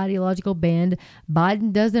his ideological band.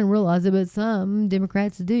 Biden doesn't realize it, but some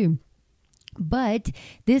Democrats do. But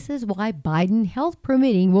this is why Biden, health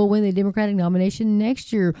permitting, will win the Democratic nomination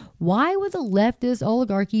next year. Why would the leftist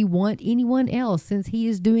oligarchy want anyone else, since he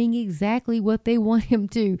is doing exactly what they want him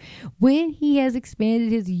to? When he has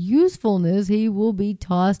expanded his usefulness, he will be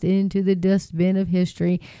tossed into the dustbin of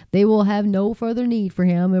history. They will have no further need for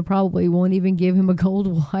him and probably won't even give him a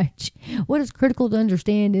gold watch. What is critical to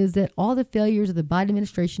understand is that all the failures of the Biden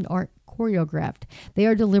administration are choreographed. They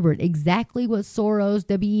are deliberate, exactly what Soros,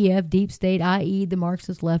 WEF, Deep State, i.e. the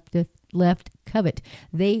Marxist left covet.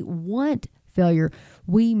 They want failure.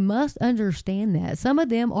 We must understand that. Some of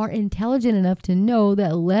them are intelligent enough to know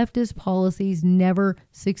that leftist policies never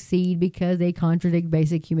succeed because they contradict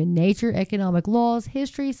basic human nature, economic laws,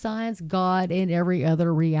 history, science, God, and every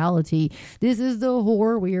other reality. This is the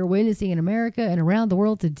horror we are witnessing in America and around the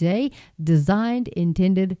world today. Designed,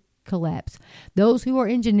 intended, collapse. Those who are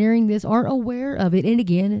engineering this aren't aware of it and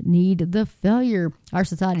again need the failure. Our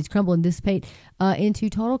societies crumble and dissipate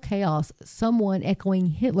into total chaos. Someone echoing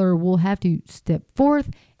Hitler will have to step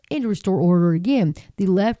forth and restore order again. The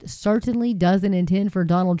left certainly doesn't intend for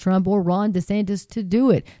Donald Trump or Ron DeSantis to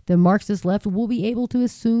do it. The Marxist left will be able to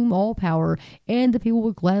assume all power, and the people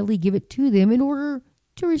will gladly give it to them in order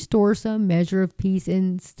to restore some measure of peace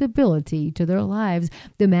and stability to their lives.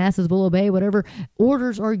 The masses will obey whatever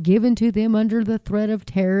orders are given to them under the threat of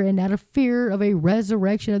terror and out of fear of a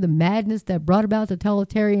resurrection of the madness that brought about the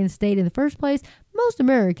totalitarian state in the first place. Most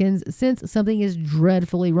Americans sense something is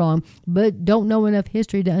dreadfully wrong, but don't know enough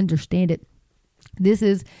history to understand it. This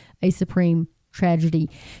is a supreme tragedy.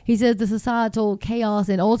 He says the societal chaos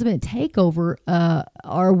and ultimate takeover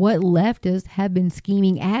are what leftists have been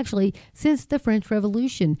scheming actually since the French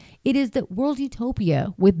Revolution. It is the world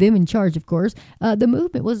utopia, with them in charge, of course. The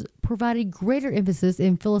movement was provided greater emphasis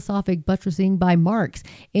in philosophic buttressing by Marx,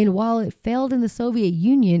 and while it failed in the Soviet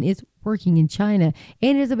Union, it's working in China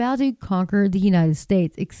and is about to conquer the United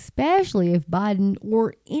States, especially if Biden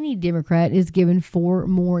or any Democrat is given 4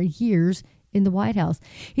 more years in the White House.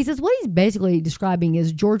 He says what he's basically describing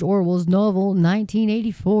is George Orwell's novel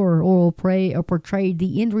 1984. Orwell portrayed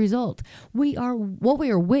the end result. What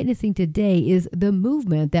we are witnessing today is the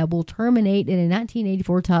movement that will terminate in a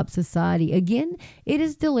 1984 type society. Again, it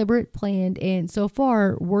is deliberate, planned, and so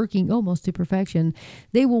far working almost to perfection.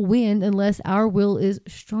 They will win unless our will is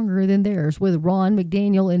stronger than theirs. With Ron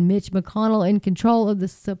McDaniel and Mitch McConnell in control of the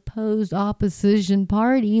supposed opposition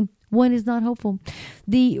party, one is not hopeful.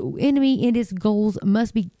 The enemy and its goals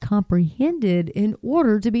must be comprehended in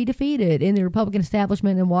order to be defeated, and the Republican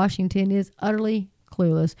establishment in Washington is utterly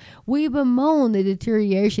clueless. We bemoan the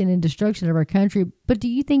deterioration and destruction of our country, but do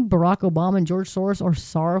you think Barack Obama and George Soros are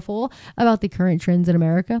sorrowful about the current trends in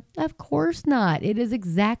America? Of course not. It is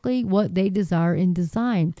exactly what they desire in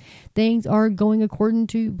design. Things are going according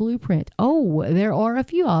to blueprint. Oh, there are a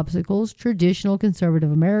few obstacles, traditional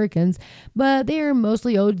conservative Americans, but they are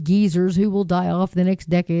mostly old geezers who will die off the next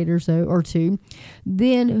decade or so or two,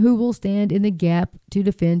 then who will stand in the gap to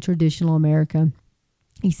defend traditional America.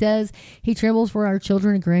 He says he trembles for our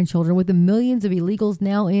children and grandchildren. With the millions of illegals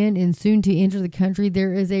now in and soon to enter the country,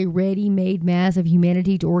 there is a ready-made mass of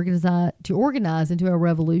humanity to organize into a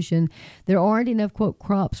revolution. There aren't enough, quote,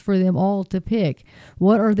 crops for them all to pick.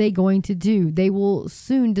 What are they going to do? They will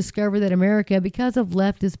soon discover that America, because of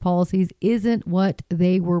leftist policies, isn't what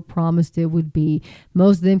they were promised it would be.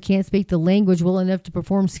 Most of them can't speak the language well enough to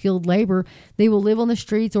perform skilled labor. They will live on the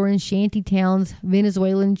streets or in shanty towns,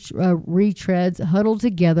 Venezuelan retreads, huddled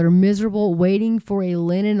together, miserable, waiting for a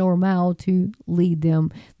Lenin or Mao to lead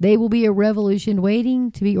them. They will be a revolution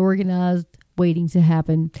waiting to be organized, waiting to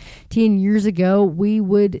happen. 10 years ago, we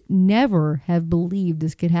would never have believed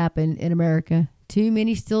this could happen in America. Too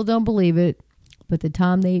many still don't believe it, But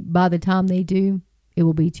by the time they do, it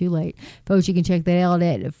will be too late. Folks, you can check that out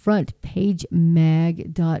at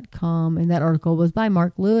frontpagemag.com. And that article was by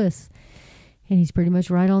Mark Lewis. And he's pretty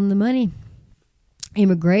much right on the money.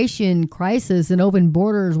 Immigration crisis and open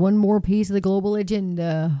borders, one more piece of the global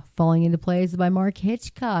agenda. Falling into place by Mark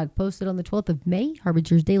Hitchcock, posted on the 12th of May,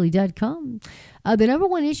 harbingersdaily.com. The number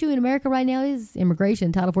one issue in America right now is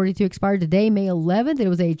immigration. Title 42 expired today, May 11th. It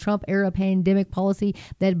was a Trump-era pandemic policy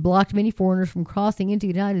that blocked many foreigners from crossing into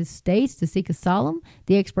the United States to seek asylum.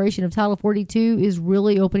 The expiration of Title 42 is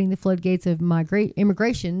really opening the floodgates of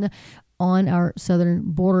immigration on our southern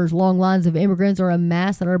borders. Long lines of immigrants are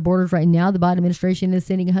amassed at our borders right now. The Biden administration is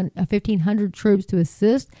sending 1,500 troops to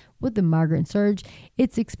assist with the migrant surge.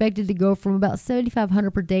 It's expected to go from about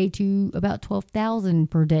 7,500 per day to about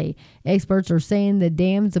 12,000 per day. Experts are saying the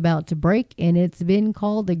dam's about to break, and it's been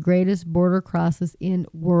called the greatest border crisis in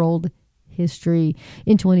world history.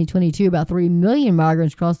 In 2022, about 3 million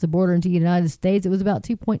migrants crossed the border into the United States. It was about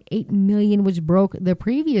 2.8 million, which broke the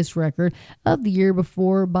previous record of the year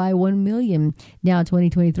before by 1 million. Now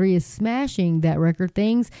 2023 is smashing that record.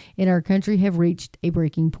 Things in our country have reached a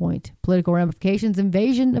breaking point. Political ramifications,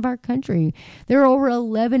 invasion of our country. There are over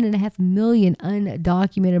 11.5 million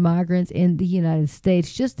undocumented migrants in the United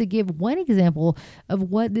States. Just to give one example of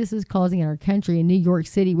what this is causing in our country, in New York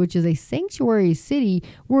City, which is a sanctuary city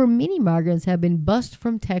where many migrants have been bused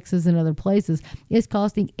from Texas and other places, is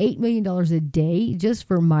costing $8 million a day just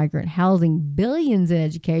for migrant housing. Billions in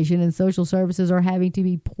education and social services are having to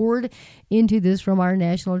be poured into this from our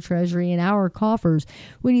national treasury and our coffers.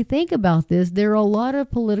 When you think about this, there are a lot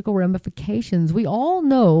of political ramifications. We all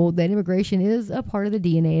know that immigration is a part of the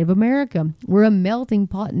DNA of America. We're a melting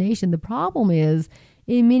pot nation. The problem is,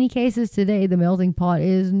 in many cases today, the melting pot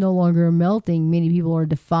is no longer melting. Many people are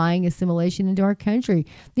defying assimilation into our country.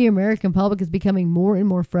 The American public is becoming more and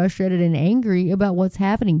more frustrated and angry about what's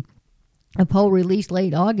happening. A poll released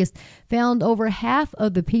late August found over half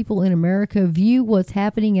of the people in America view what's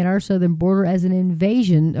happening at our southern border as an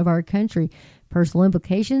invasion of our country. Personal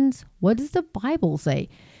implications? What does the Bible say?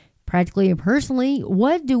 Practically and personally,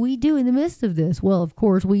 what do we do in the midst of this? Well, of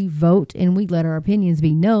course, we vote and we let our opinions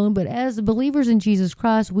be known. But as believers in Jesus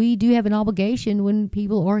Christ, we do have an obligation when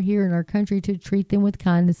people are here in our country to treat them with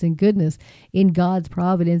kindness and goodness. In God's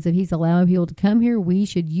providence, if He's allowing people to come here, we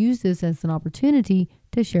should use this as an opportunity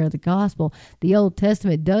to share the gospel. The Old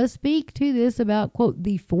Testament does speak to this about, quote,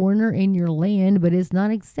 the foreigner in your land, but it's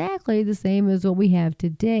not exactly the same as what we have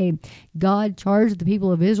today. God charged the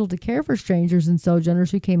people of Israel to care for strangers and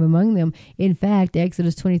sojourners who came among them. In fact,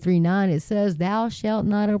 Exodus 23:9, it says, "Thou shalt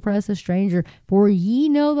not oppress a stranger, for ye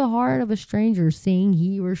know the heart of a stranger, seeing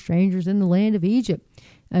ye were strangers in the land of Egypt."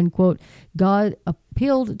 Unquote. God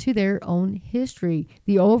appealed to their own history.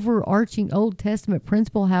 The overarching Old Testament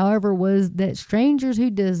principle, however, was that strangers who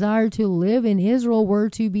desired to live in Israel were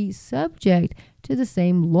to be subject to the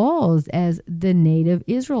same laws as the native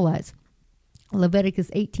Israelites. Leviticus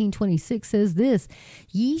 18:26 says this,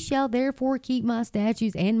 "Ye shall therefore keep my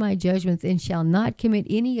statutes and my judgments, and shall not commit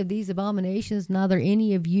any of these abominations, neither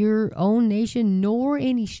any of your own nation, nor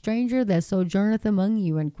any stranger that sojourneth among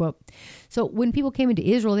you." Unquote. So when people came into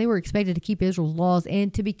Israel, they were expected to keep Israel's laws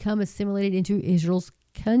and to become assimilated into Israel's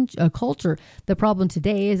culture. The problem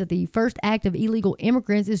today is that the first act of illegal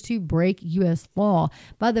immigrants is to break U.S. law.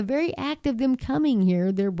 By the very act of them coming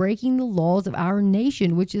here, they're breaking the laws of our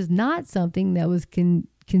nation, which is not something that was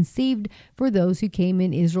conceived for those who came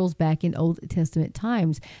in Israel's back in Old Testament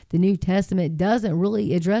times. The New Testament doesn't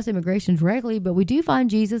really address immigration directly, but we do find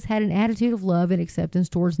Jesus had an attitude of love and acceptance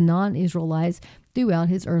towards non-Israelites throughout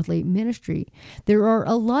his earthly ministry. There are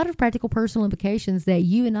a lot of practical personal implications that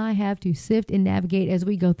you and I have to sift and navigate as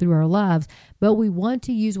we go through our lives, but we want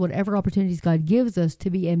to use whatever opportunities God gives us to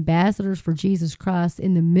be ambassadors for Jesus Christ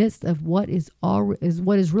in the midst of what is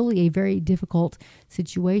really a very difficult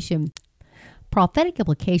situation. Prophetic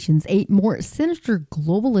implications, a more sinister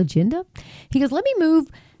global agenda. He goes, let me move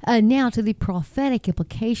now to the prophetic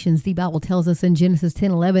implications. The Bible tells us in Genesis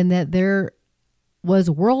 10:11 that there was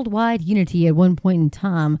worldwide unity at one point in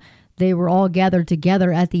time. They were all gathered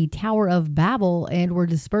together at the Tower of Babel and were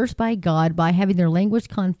dispersed by God by having their language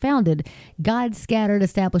confounded. God scattered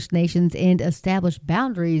established nations and established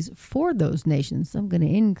boundaries for those nations. So I'm going to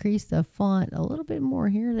increase the font a little bit more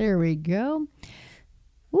here. There we go.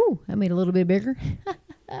 Ooh, I made it a little bit bigger.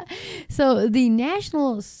 So the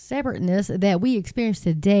national separateness that we experience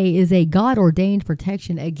today is a God-ordained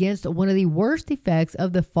protection against one of the worst effects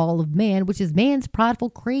of the fall of man, which is man's prideful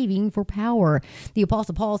craving for power. The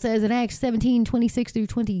Apostle Paul says in Acts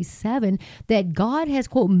 17:26-27 that God has,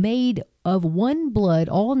 quote, made of one blood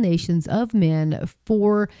all nations of men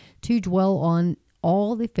for to dwell on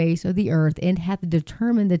all the face of the earth, and hath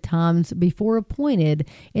determined the times before appointed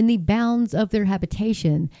in the bounds of their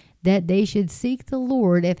habitation, that they should seek the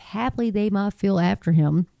Lord, if haply they might feel after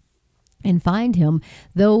him and find him,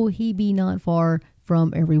 though he be not far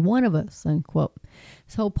from every one of us, unquote.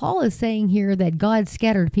 So Paul is saying here that God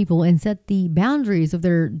scattered people and set the boundaries of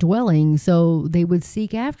their dwelling so they would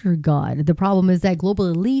seek after God. The problem is that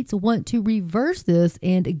global elites want to reverse this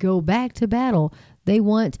and go back to battle. They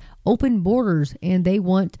want open borders and they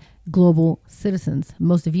want global citizens.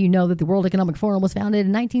 Most of you know that the World Economic Forum was founded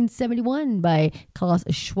in 1971 by Klaus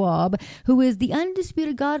Schwab, who is the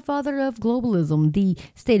undisputed godfather of globalism. The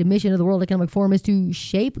stated mission of the World Economic Forum is to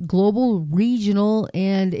shape global, regional,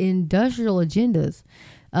 and industrial agendas.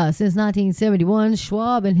 Since 1971,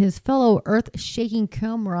 Schwab and his fellow earth-shaking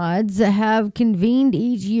comrades have convened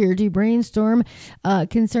each year to brainstorm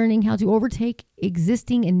concerning how to overtake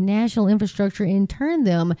existing national infrastructure and turn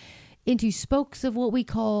them into spokes of what we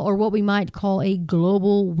might call a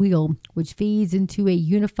global wheel, which feeds into a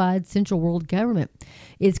unified central world government.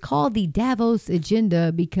 It's called the Davos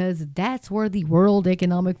Agenda because that's where the World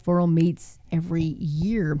Economic Forum meets every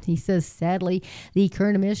year. He says, sadly, the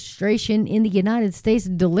current administration in the United States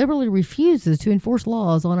deliberately refuses to enforce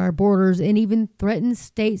laws on our borders and even threatens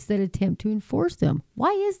states that attempt to enforce them.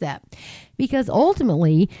 Why is that? Because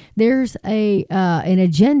ultimately, there's an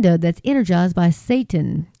agenda that's energized by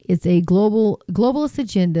Satan. It's a globalist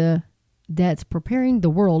agenda that's preparing the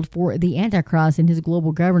world for the Antichrist and his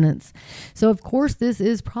global governance. So, of course, this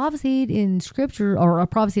is prophesied in Scripture, or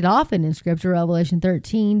prophesied often in Scripture, Revelation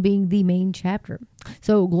 13 being the main chapter.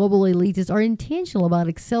 So, global elitists are intentional about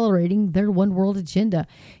accelerating their one world agenda.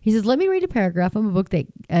 He says, let me read a paragraph from a book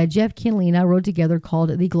that Jeff Kinley and I wrote together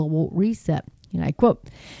called The Global Reset. And I quote,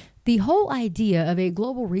 "The whole idea of a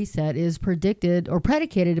global reset is predicated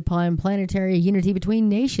upon planetary unity between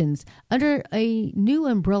nations under a new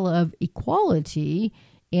umbrella of equality,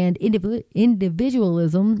 and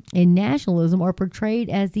individualism and nationalism are portrayed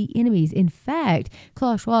as the enemies. In fact,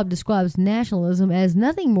 Klaus Schwab describes nationalism as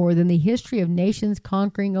nothing more than the history of nations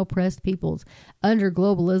conquering oppressed peoples. Under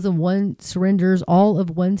globalism, one surrenders all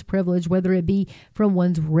of one's privilege, whether it be from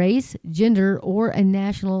one's race, gender, or a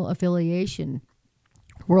national affiliation.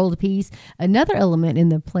 World peace, another element in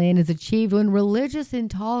the plan, is achieved when religious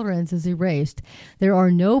intolerance is erased. There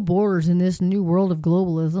are no borders in this new world of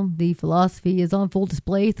globalism. The philosophy is on full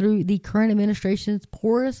display through the current administration's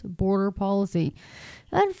porous border policy.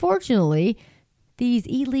 Unfortunately, the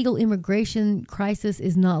illegal immigration crisis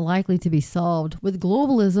is not likely to be solved. With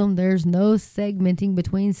globalism, there's no segmenting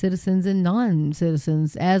between citizens and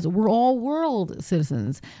non-citizens, as we're all world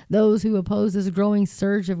citizens. Those who oppose this growing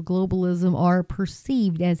surge of globalism are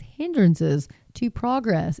perceived as hindrances to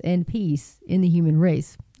progress and peace in the human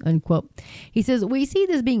race," unquote. He says, we see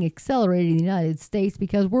this being accelerated in the United States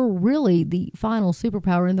because we're really the final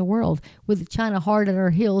superpower in the world. With China hard at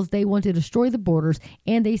our heels, they want to destroy the borders,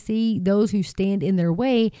 and they see those who stand in their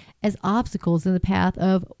way as obstacles in the path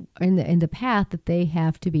that they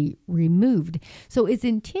have to be removed. So it's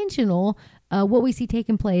intentional. What we see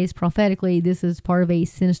taking place prophetically, this is part of a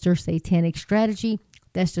sinister satanic strategy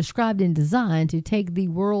that's described and designed to take the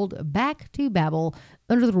world back to Babel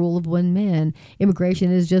under the rule of one man.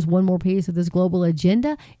 Immigration is just one more piece of this global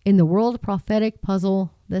agenda in the world prophetic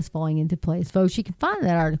puzzle that's falling into place. Folks, you can find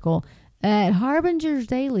that article at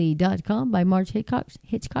harbingersdaily.com by Mark Hitchcock.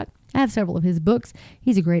 I have several of his books.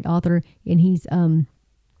 He's a great author, and he's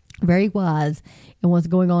very wise in what's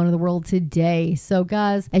going on in the world today. So,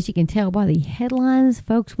 guys, as you can tell by the headlines,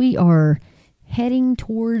 folks, we are heading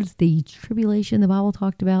towards the tribulation the Bible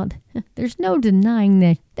talked about. There's no denying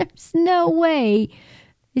that. There's no way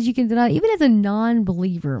that you can deny, even as a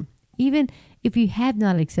non-believer, even if you have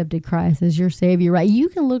not accepted Christ as your Savior, right? You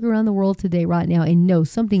can look around the world today right now and know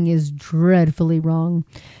something is dreadfully wrong.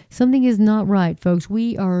 Something is not right, folks.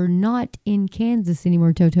 We are not in Kansas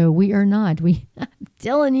anymore, Toto. We are not. I'm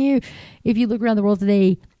telling you, if you look around the world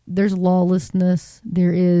today, there's lawlessness.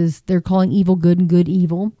 They're calling evil good and good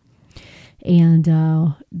evil. And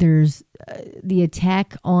there's the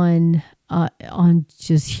attack on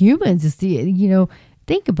just humans. It's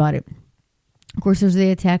think about it. Of course, there's the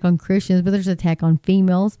attack on Christians, but there's an attack on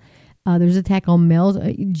females. There's an attack on males.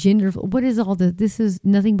 Gender. What is all this? This is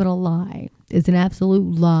nothing but a lie. It's an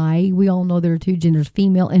absolute lie. We all know there are two genders,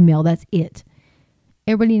 female and male. That's it.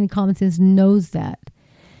 Everybody in common sense knows that.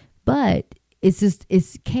 But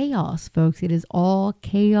it's chaos, folks. It is all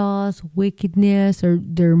chaos, wickedness, or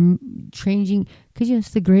they're changing, because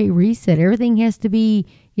it's the Great Reset. Everything has to be,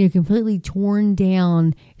 completely torn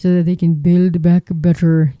down so that they can build back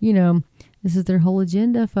better. This is their whole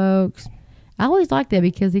agenda, folks. I always like that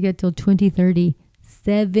because they get till 2030,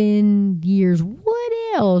 7 years. What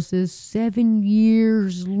else is 7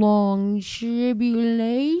 years long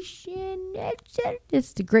tribulation?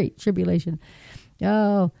 It's the Great Tribulation.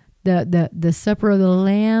 Oh, the supper of the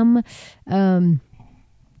Lamb. I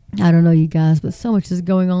don't know, you guys, but so much is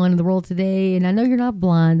going on in the world today. And I know you're not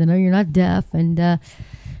blind. I know you're not deaf. And,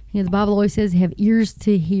 the Bible always says, have ears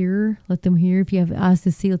to hear, let them hear. If you have eyes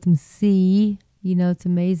to see, let them see. It's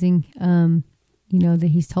amazing, that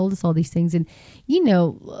he's told us all these things. And,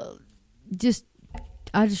 the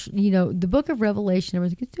book of Revelation,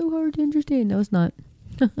 everyone's like, it's so hard to understand. No, it's not.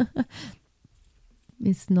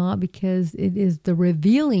 It's not, because it is the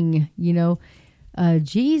revealing,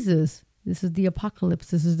 Jesus. This is the apocalypse.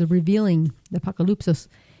 This is the revealing, the apocalypsis.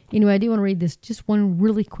 Anyway, I do want to read this, just one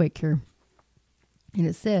really quick here. And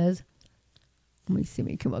it says, let me see,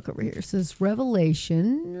 let me come back over here. It says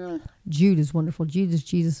Revelation. Jude is wonderful. Jude is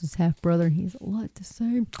Jesus' half-brother. He has a lot to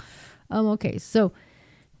say. Okay, so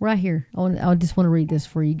right here, I just want to read this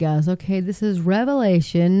for you guys. Okay, this is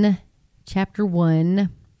Revelation chapter 1,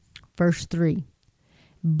 verse 3.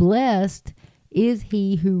 Blessed is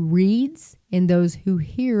he who reads and those who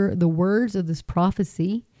hear the words of this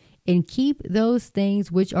prophecy and keep those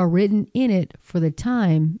things which are written in it, for the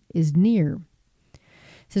time is near. It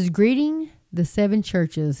says, greeting the 7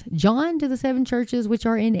 churches. John to the 7 churches which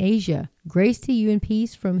are in Asia. Grace to you and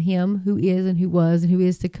peace from him who is and who was and who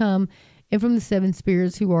is to come, and from the 7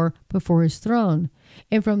 spirits who are before his throne,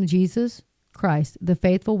 and from Jesus Christ, the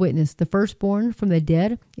faithful witness, the firstborn from the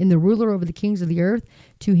dead, and the ruler over the kings of the earth,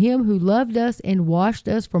 to him who loved us and washed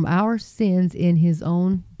us from our sins in his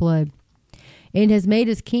own blood, and has made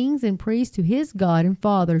us kings and priests to his God and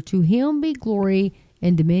Father. To him be glory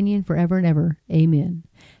and dominion forever and ever. Amen.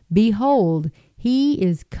 Behold, he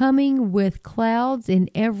is coming with clouds,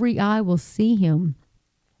 and every eye will see him,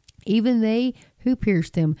 even they who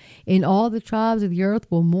pierced him, and all the tribes of the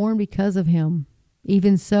earth will mourn because of him.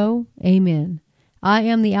 Even so, amen. I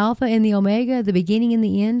am the Alpha and the Omega, the beginning and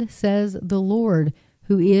the end, says the Lord,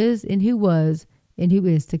 who is and who was and who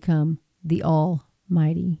is to come, the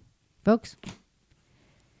Almighty. Folks,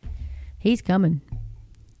 he's coming.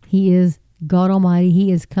 He is God Almighty.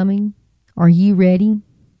 He is coming. Are you ready?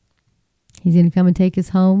 He's going to come and take us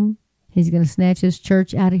home. He's going to snatch his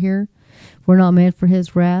church out of here. We're not meant for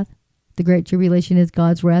his wrath. The Great Tribulation is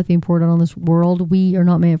God's wrath being poured out on this world. We are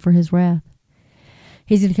not meant for his wrath.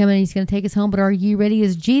 He's going to come in and he's going to take us home. But are you ready?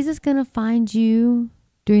 Is Jesus going to find you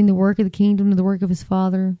doing the work of the kingdom and the work of his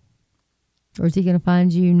Father? Or is he going to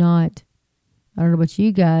find you not? I don't know about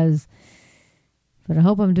you guys, but I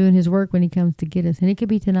hope I'm doing his work when he comes to get us. And it could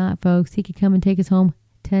be tonight, folks. He could come and take us home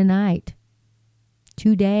tonight,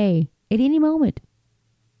 today, at any moment.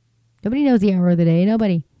 Nobody knows the hour of the day.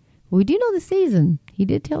 Nobody. Well, we do know the season. He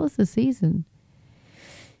did tell us the season.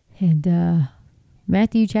 And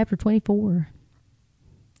Matthew chapter 24.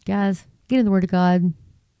 Guys, get in the Word of God.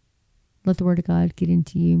 Let the Word of God get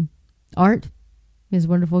into you. Art, is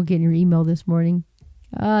wonderful getting your email this morning.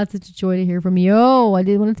 It's such a joy to hear from you. Oh, I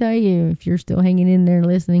did want to tell you, if you're still hanging in there and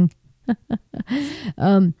listening.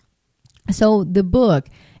 So the book,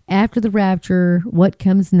 After the Rapture, What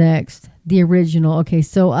Comes Next, the original. Okay,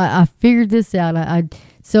 so I figured this out.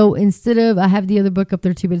 So instead of, I have the other book up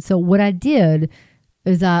there too, but so what I did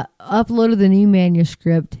is I uploaded the new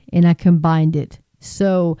manuscript and I combined it.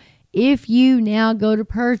 So if you now go to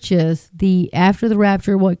purchase the After the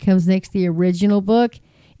Rapture, What Comes Next, the original book,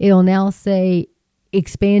 it'll now say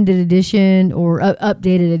expanded edition or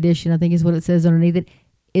updated edition, I think is what it says underneath it.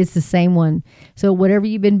 It's the same one. So whatever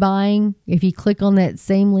you've been buying, if you click on that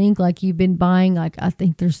same link like you've been buying, like I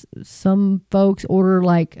think there's some folks order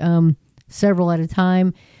like several at a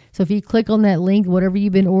time. So if you click on that link, whatever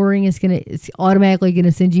you've been ordering, it's automatically going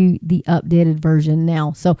to send you the updated version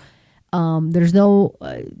now. So there's no,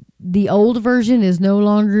 the old version is no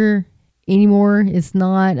longer anymore. It's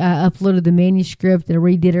not. I uploaded the manuscript and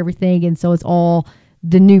redid everything, and so it's all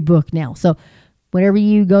the new book now. So whenever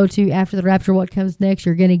you go to After the Rapture, What Comes Next,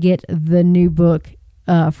 you're going to get the new book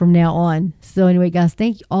from now on. So anyway, guys,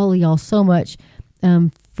 thank you, all of y'all so much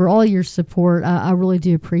for all your support. I really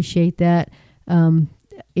do appreciate that.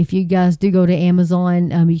 If you guys do go to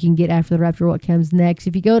Amazon, you can get After the Rapture, What Comes Next.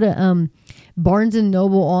 If you go to Barnes &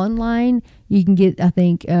 Noble online, you can get, I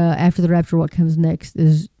think, After the Rapture, What Comes Next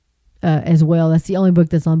is as well. That's the only book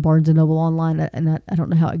that's on Barnes and Noble online, and I don't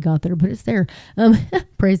know how it got there, but it's there.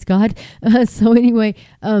 Praise God. So anyway,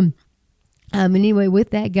 anyway, with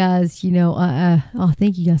that, guys,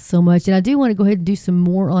 thank you guys so much. And I do want to go ahead and do some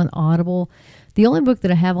more on Audible. The only book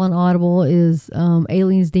that I have on Audible is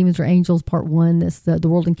Aliens, Demons, or Angels, Part 1. That's the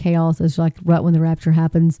World in Chaos. It's like right when the rapture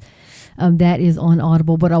happens. That is on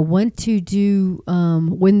Audible. But I want to do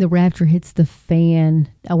When the Rapture Hits the Fan.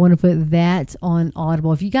 I want to put that on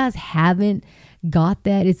Audible. If you guys haven't got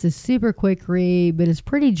that, it's a super quick read, but it's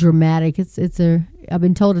pretty dramatic. I've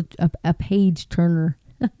been told a page turner.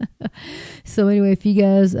 So anyway, if you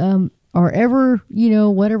guys are ever,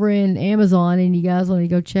 whatever in Amazon and you guys want to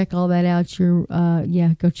go check all that out,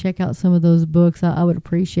 go check out some of those books. I would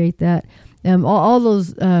appreciate that. All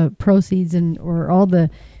those proceeds or all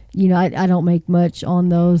the, I don't make much on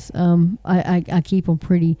those. I keep them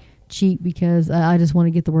pretty cheap because I just want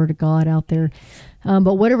to get the word of God out there.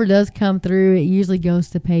 But whatever does come through, it usually goes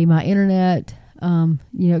to pay my internet.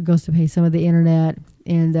 It goes to pay some of the internet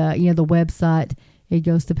and, the website. It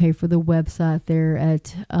goes to pay for the website there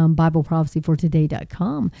at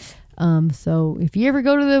BibleProphecyForToday.com. So if you ever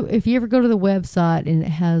go to the website and it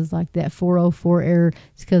has like that 404 error,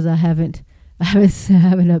 it's because I haven't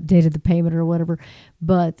updated the payment or whatever.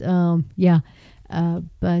 But just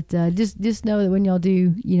know that when y'all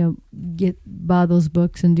do buy those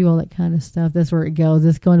books and do all that kind of stuff, that's where it goes.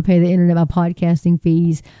 It's going to pay the internet, my podcasting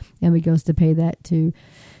fees, and it goes to pay that too,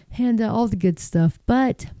 and all the good stuff.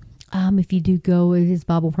 But if you do go, it is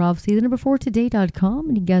Bible Prophecy, the number 4today.com,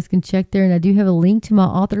 and you guys can check there. And I do have a link to my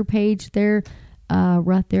author page there.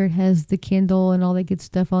 Right there, it has the Kindle and all that good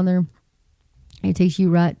stuff on there. It takes you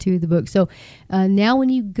right to the book. So now when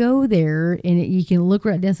you go there, and you can look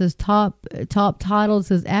right down, it says top title. It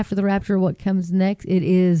says After the Rapture, What Comes Next. It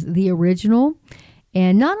is the original.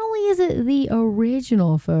 And not only is it the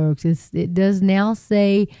original, folks, it does now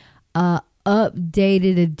say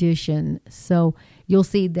updated edition. So you'll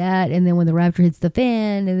see that, and then when the rapture hits the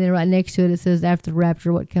fan, and then right next to it, it says After the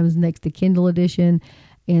Rapture, What Comes Next, the Kindle edition.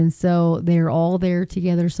 And so they're all there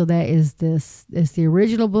together. So that is it's the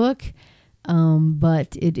original book,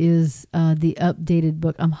 but it is the updated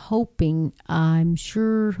book. I'm hoping,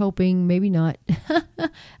 maybe not.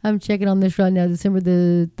 I'm checking on this right now, December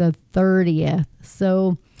the 30th.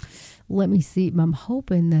 So let me see. I'm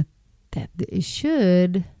hoping that it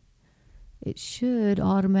should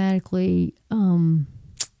automatically,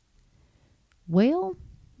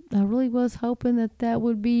 I really was hoping that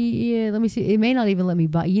would be, let me see. It may not even let me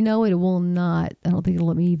buy, it will not. I don't think it'll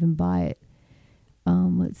let me even buy it.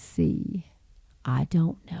 Let's see. I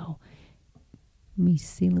don't know. Let me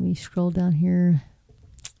see. Let me scroll down here.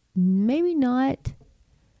 Maybe not.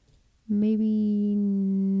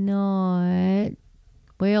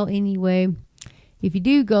 Well, anyway, if you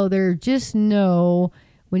do go there, just know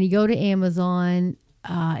when you go to Amazon,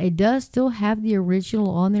 it does still have the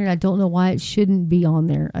original on there. I don't know why it shouldn't be on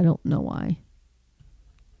there. I don't know why.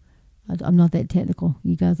 I'm not that technical,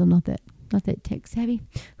 you guys. I'm not that tech savvy.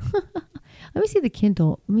 Let me see the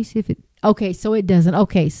Kindle. Let me see if it. Okay, so it doesn't.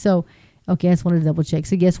 Okay, I just wanted to double check.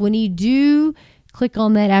 So yes, when you do click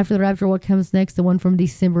on that After the Rapture, What Comes Next, the one from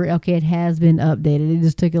December. Okay, it has been updated. It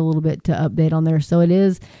just took a little bit to update on there. So it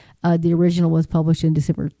is. The original was published in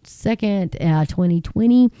December 2nd,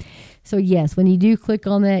 2020. So yes, when you do click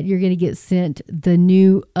on that, you're going to get sent the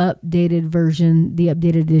new updated version, the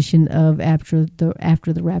updated edition of After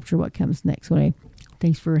the Rapture, What Comes Next.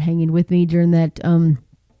 Thanks for hanging with me during that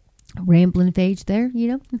rambling phase there,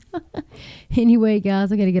 Anyway, guys,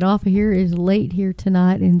 I got to get off of here. It's late here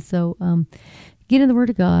tonight, and so get in the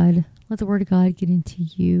Word of God. Let the Word of God get into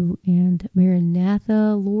you. And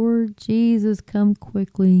Maranatha, Lord Jesus, come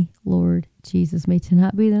quickly. Lord Jesus, may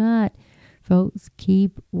tonight be the night. Folks,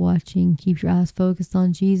 keep watching. Keep your eyes focused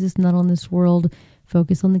on Jesus, not on this world.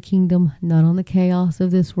 Focus on the kingdom, not on the chaos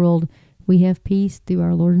of this world. We have peace through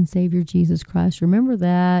our Lord and Savior, Jesus Christ. Remember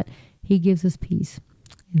that. He gives us peace.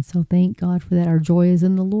 And so thank God for that. Our joy is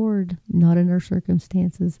in the Lord, not in our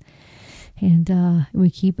circumstances. And we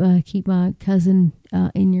keep my cousin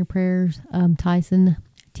in your prayers, Tyson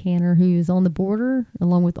Tanner, who is on the border,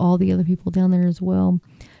 along with all the other people down there as well.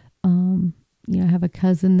 I have a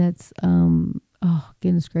cousin that's,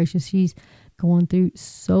 goodness gracious, she's going through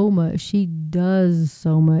so much. She does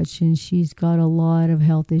so much, and she's got a lot of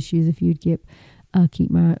health issues. If you'd keep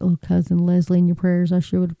my little cousin Leslie in your prayers, I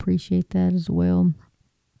sure would appreciate that as well.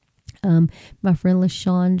 My friend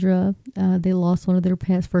LaShondra, they lost one of their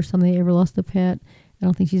pets. First time they ever lost a pet. I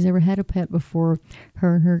don't think she's ever had a pet before,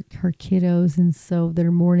 her and her kiddos. And so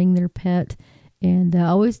they're mourning their pet. And I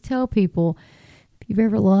always tell people, if you've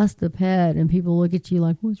ever lost a pet and people look at you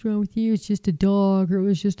like, what's wrong with you? It's just a dog, or it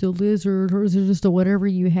was just a lizard, or it was just a whatever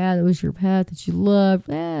you had that was your pet that you loved.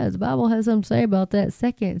 Yeah, the Bible has something to say about that.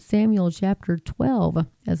 2 Samuel chapter 12,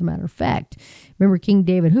 as a matter of fact. Remember King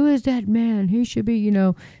David, who is that man? Who should be,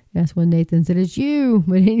 that's when Nathan said, it's you.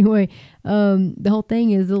 But anyway, the whole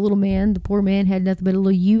thing is the poor man had nothing but a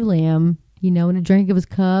little ewe lamb, and a drank of his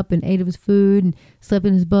cup and ate of his food and slept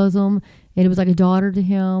in his bosom. And it was like a daughter to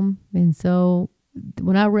him. And so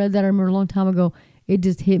when I read that, I remember a long time ago, it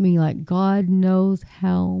just hit me like God knows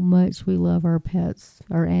how much we love our pets,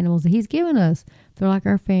 our animals that he's given us. They're like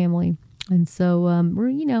our family. And so,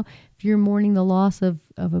 if you're mourning the loss of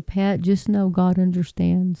a pet, just know God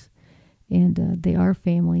understands. And they are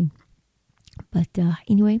family. But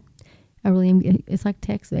anyway, I really am. It's like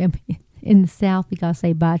Texas. In the South, we got to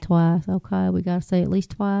say bye twice. Okay, we got to say at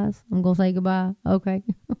least twice. I'm going to say goodbye. Okay.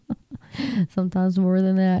 Sometimes more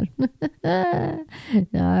than that.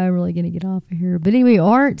 No, I'm really going to get off of here. But anyway,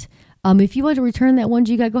 Art, if you want to return that one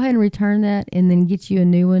you got, go ahead and return that and then get you a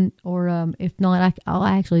new one. Or if not, I'll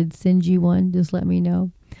actually send you one. Just let me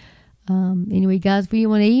know. Anyway, guys, if you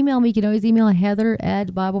want to email me, you can always email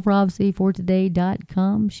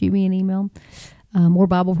heather@BibleProphecyForToday.com. Shoot me an email. Or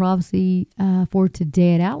Bible Prophecy for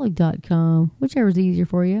Today at Outlook.com, whichever is easier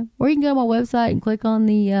for you. Or you can go to my website and click on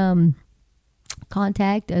the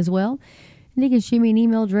contact as well. And you can shoot me an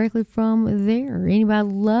email directly from there. Anybody, I'd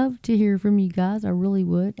love to hear from you guys. I really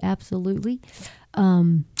would. Absolutely.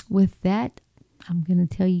 With that, I'm going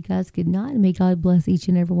to tell you guys good night. And may God bless each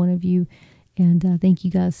and every one of you. And thank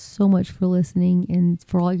you guys so much for listening and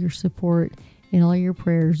for all your support and all your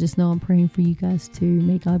prayers. Just know I'm praying for you guys too.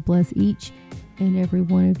 May God bless each and every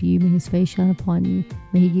one of you. May his face shine upon you.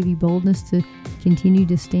 May he give you boldness to continue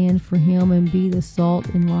to stand for him and be the salt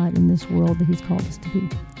and light in this world that he's called us to be.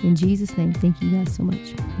 In Jesus' name, thank you guys so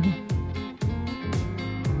much. Amen.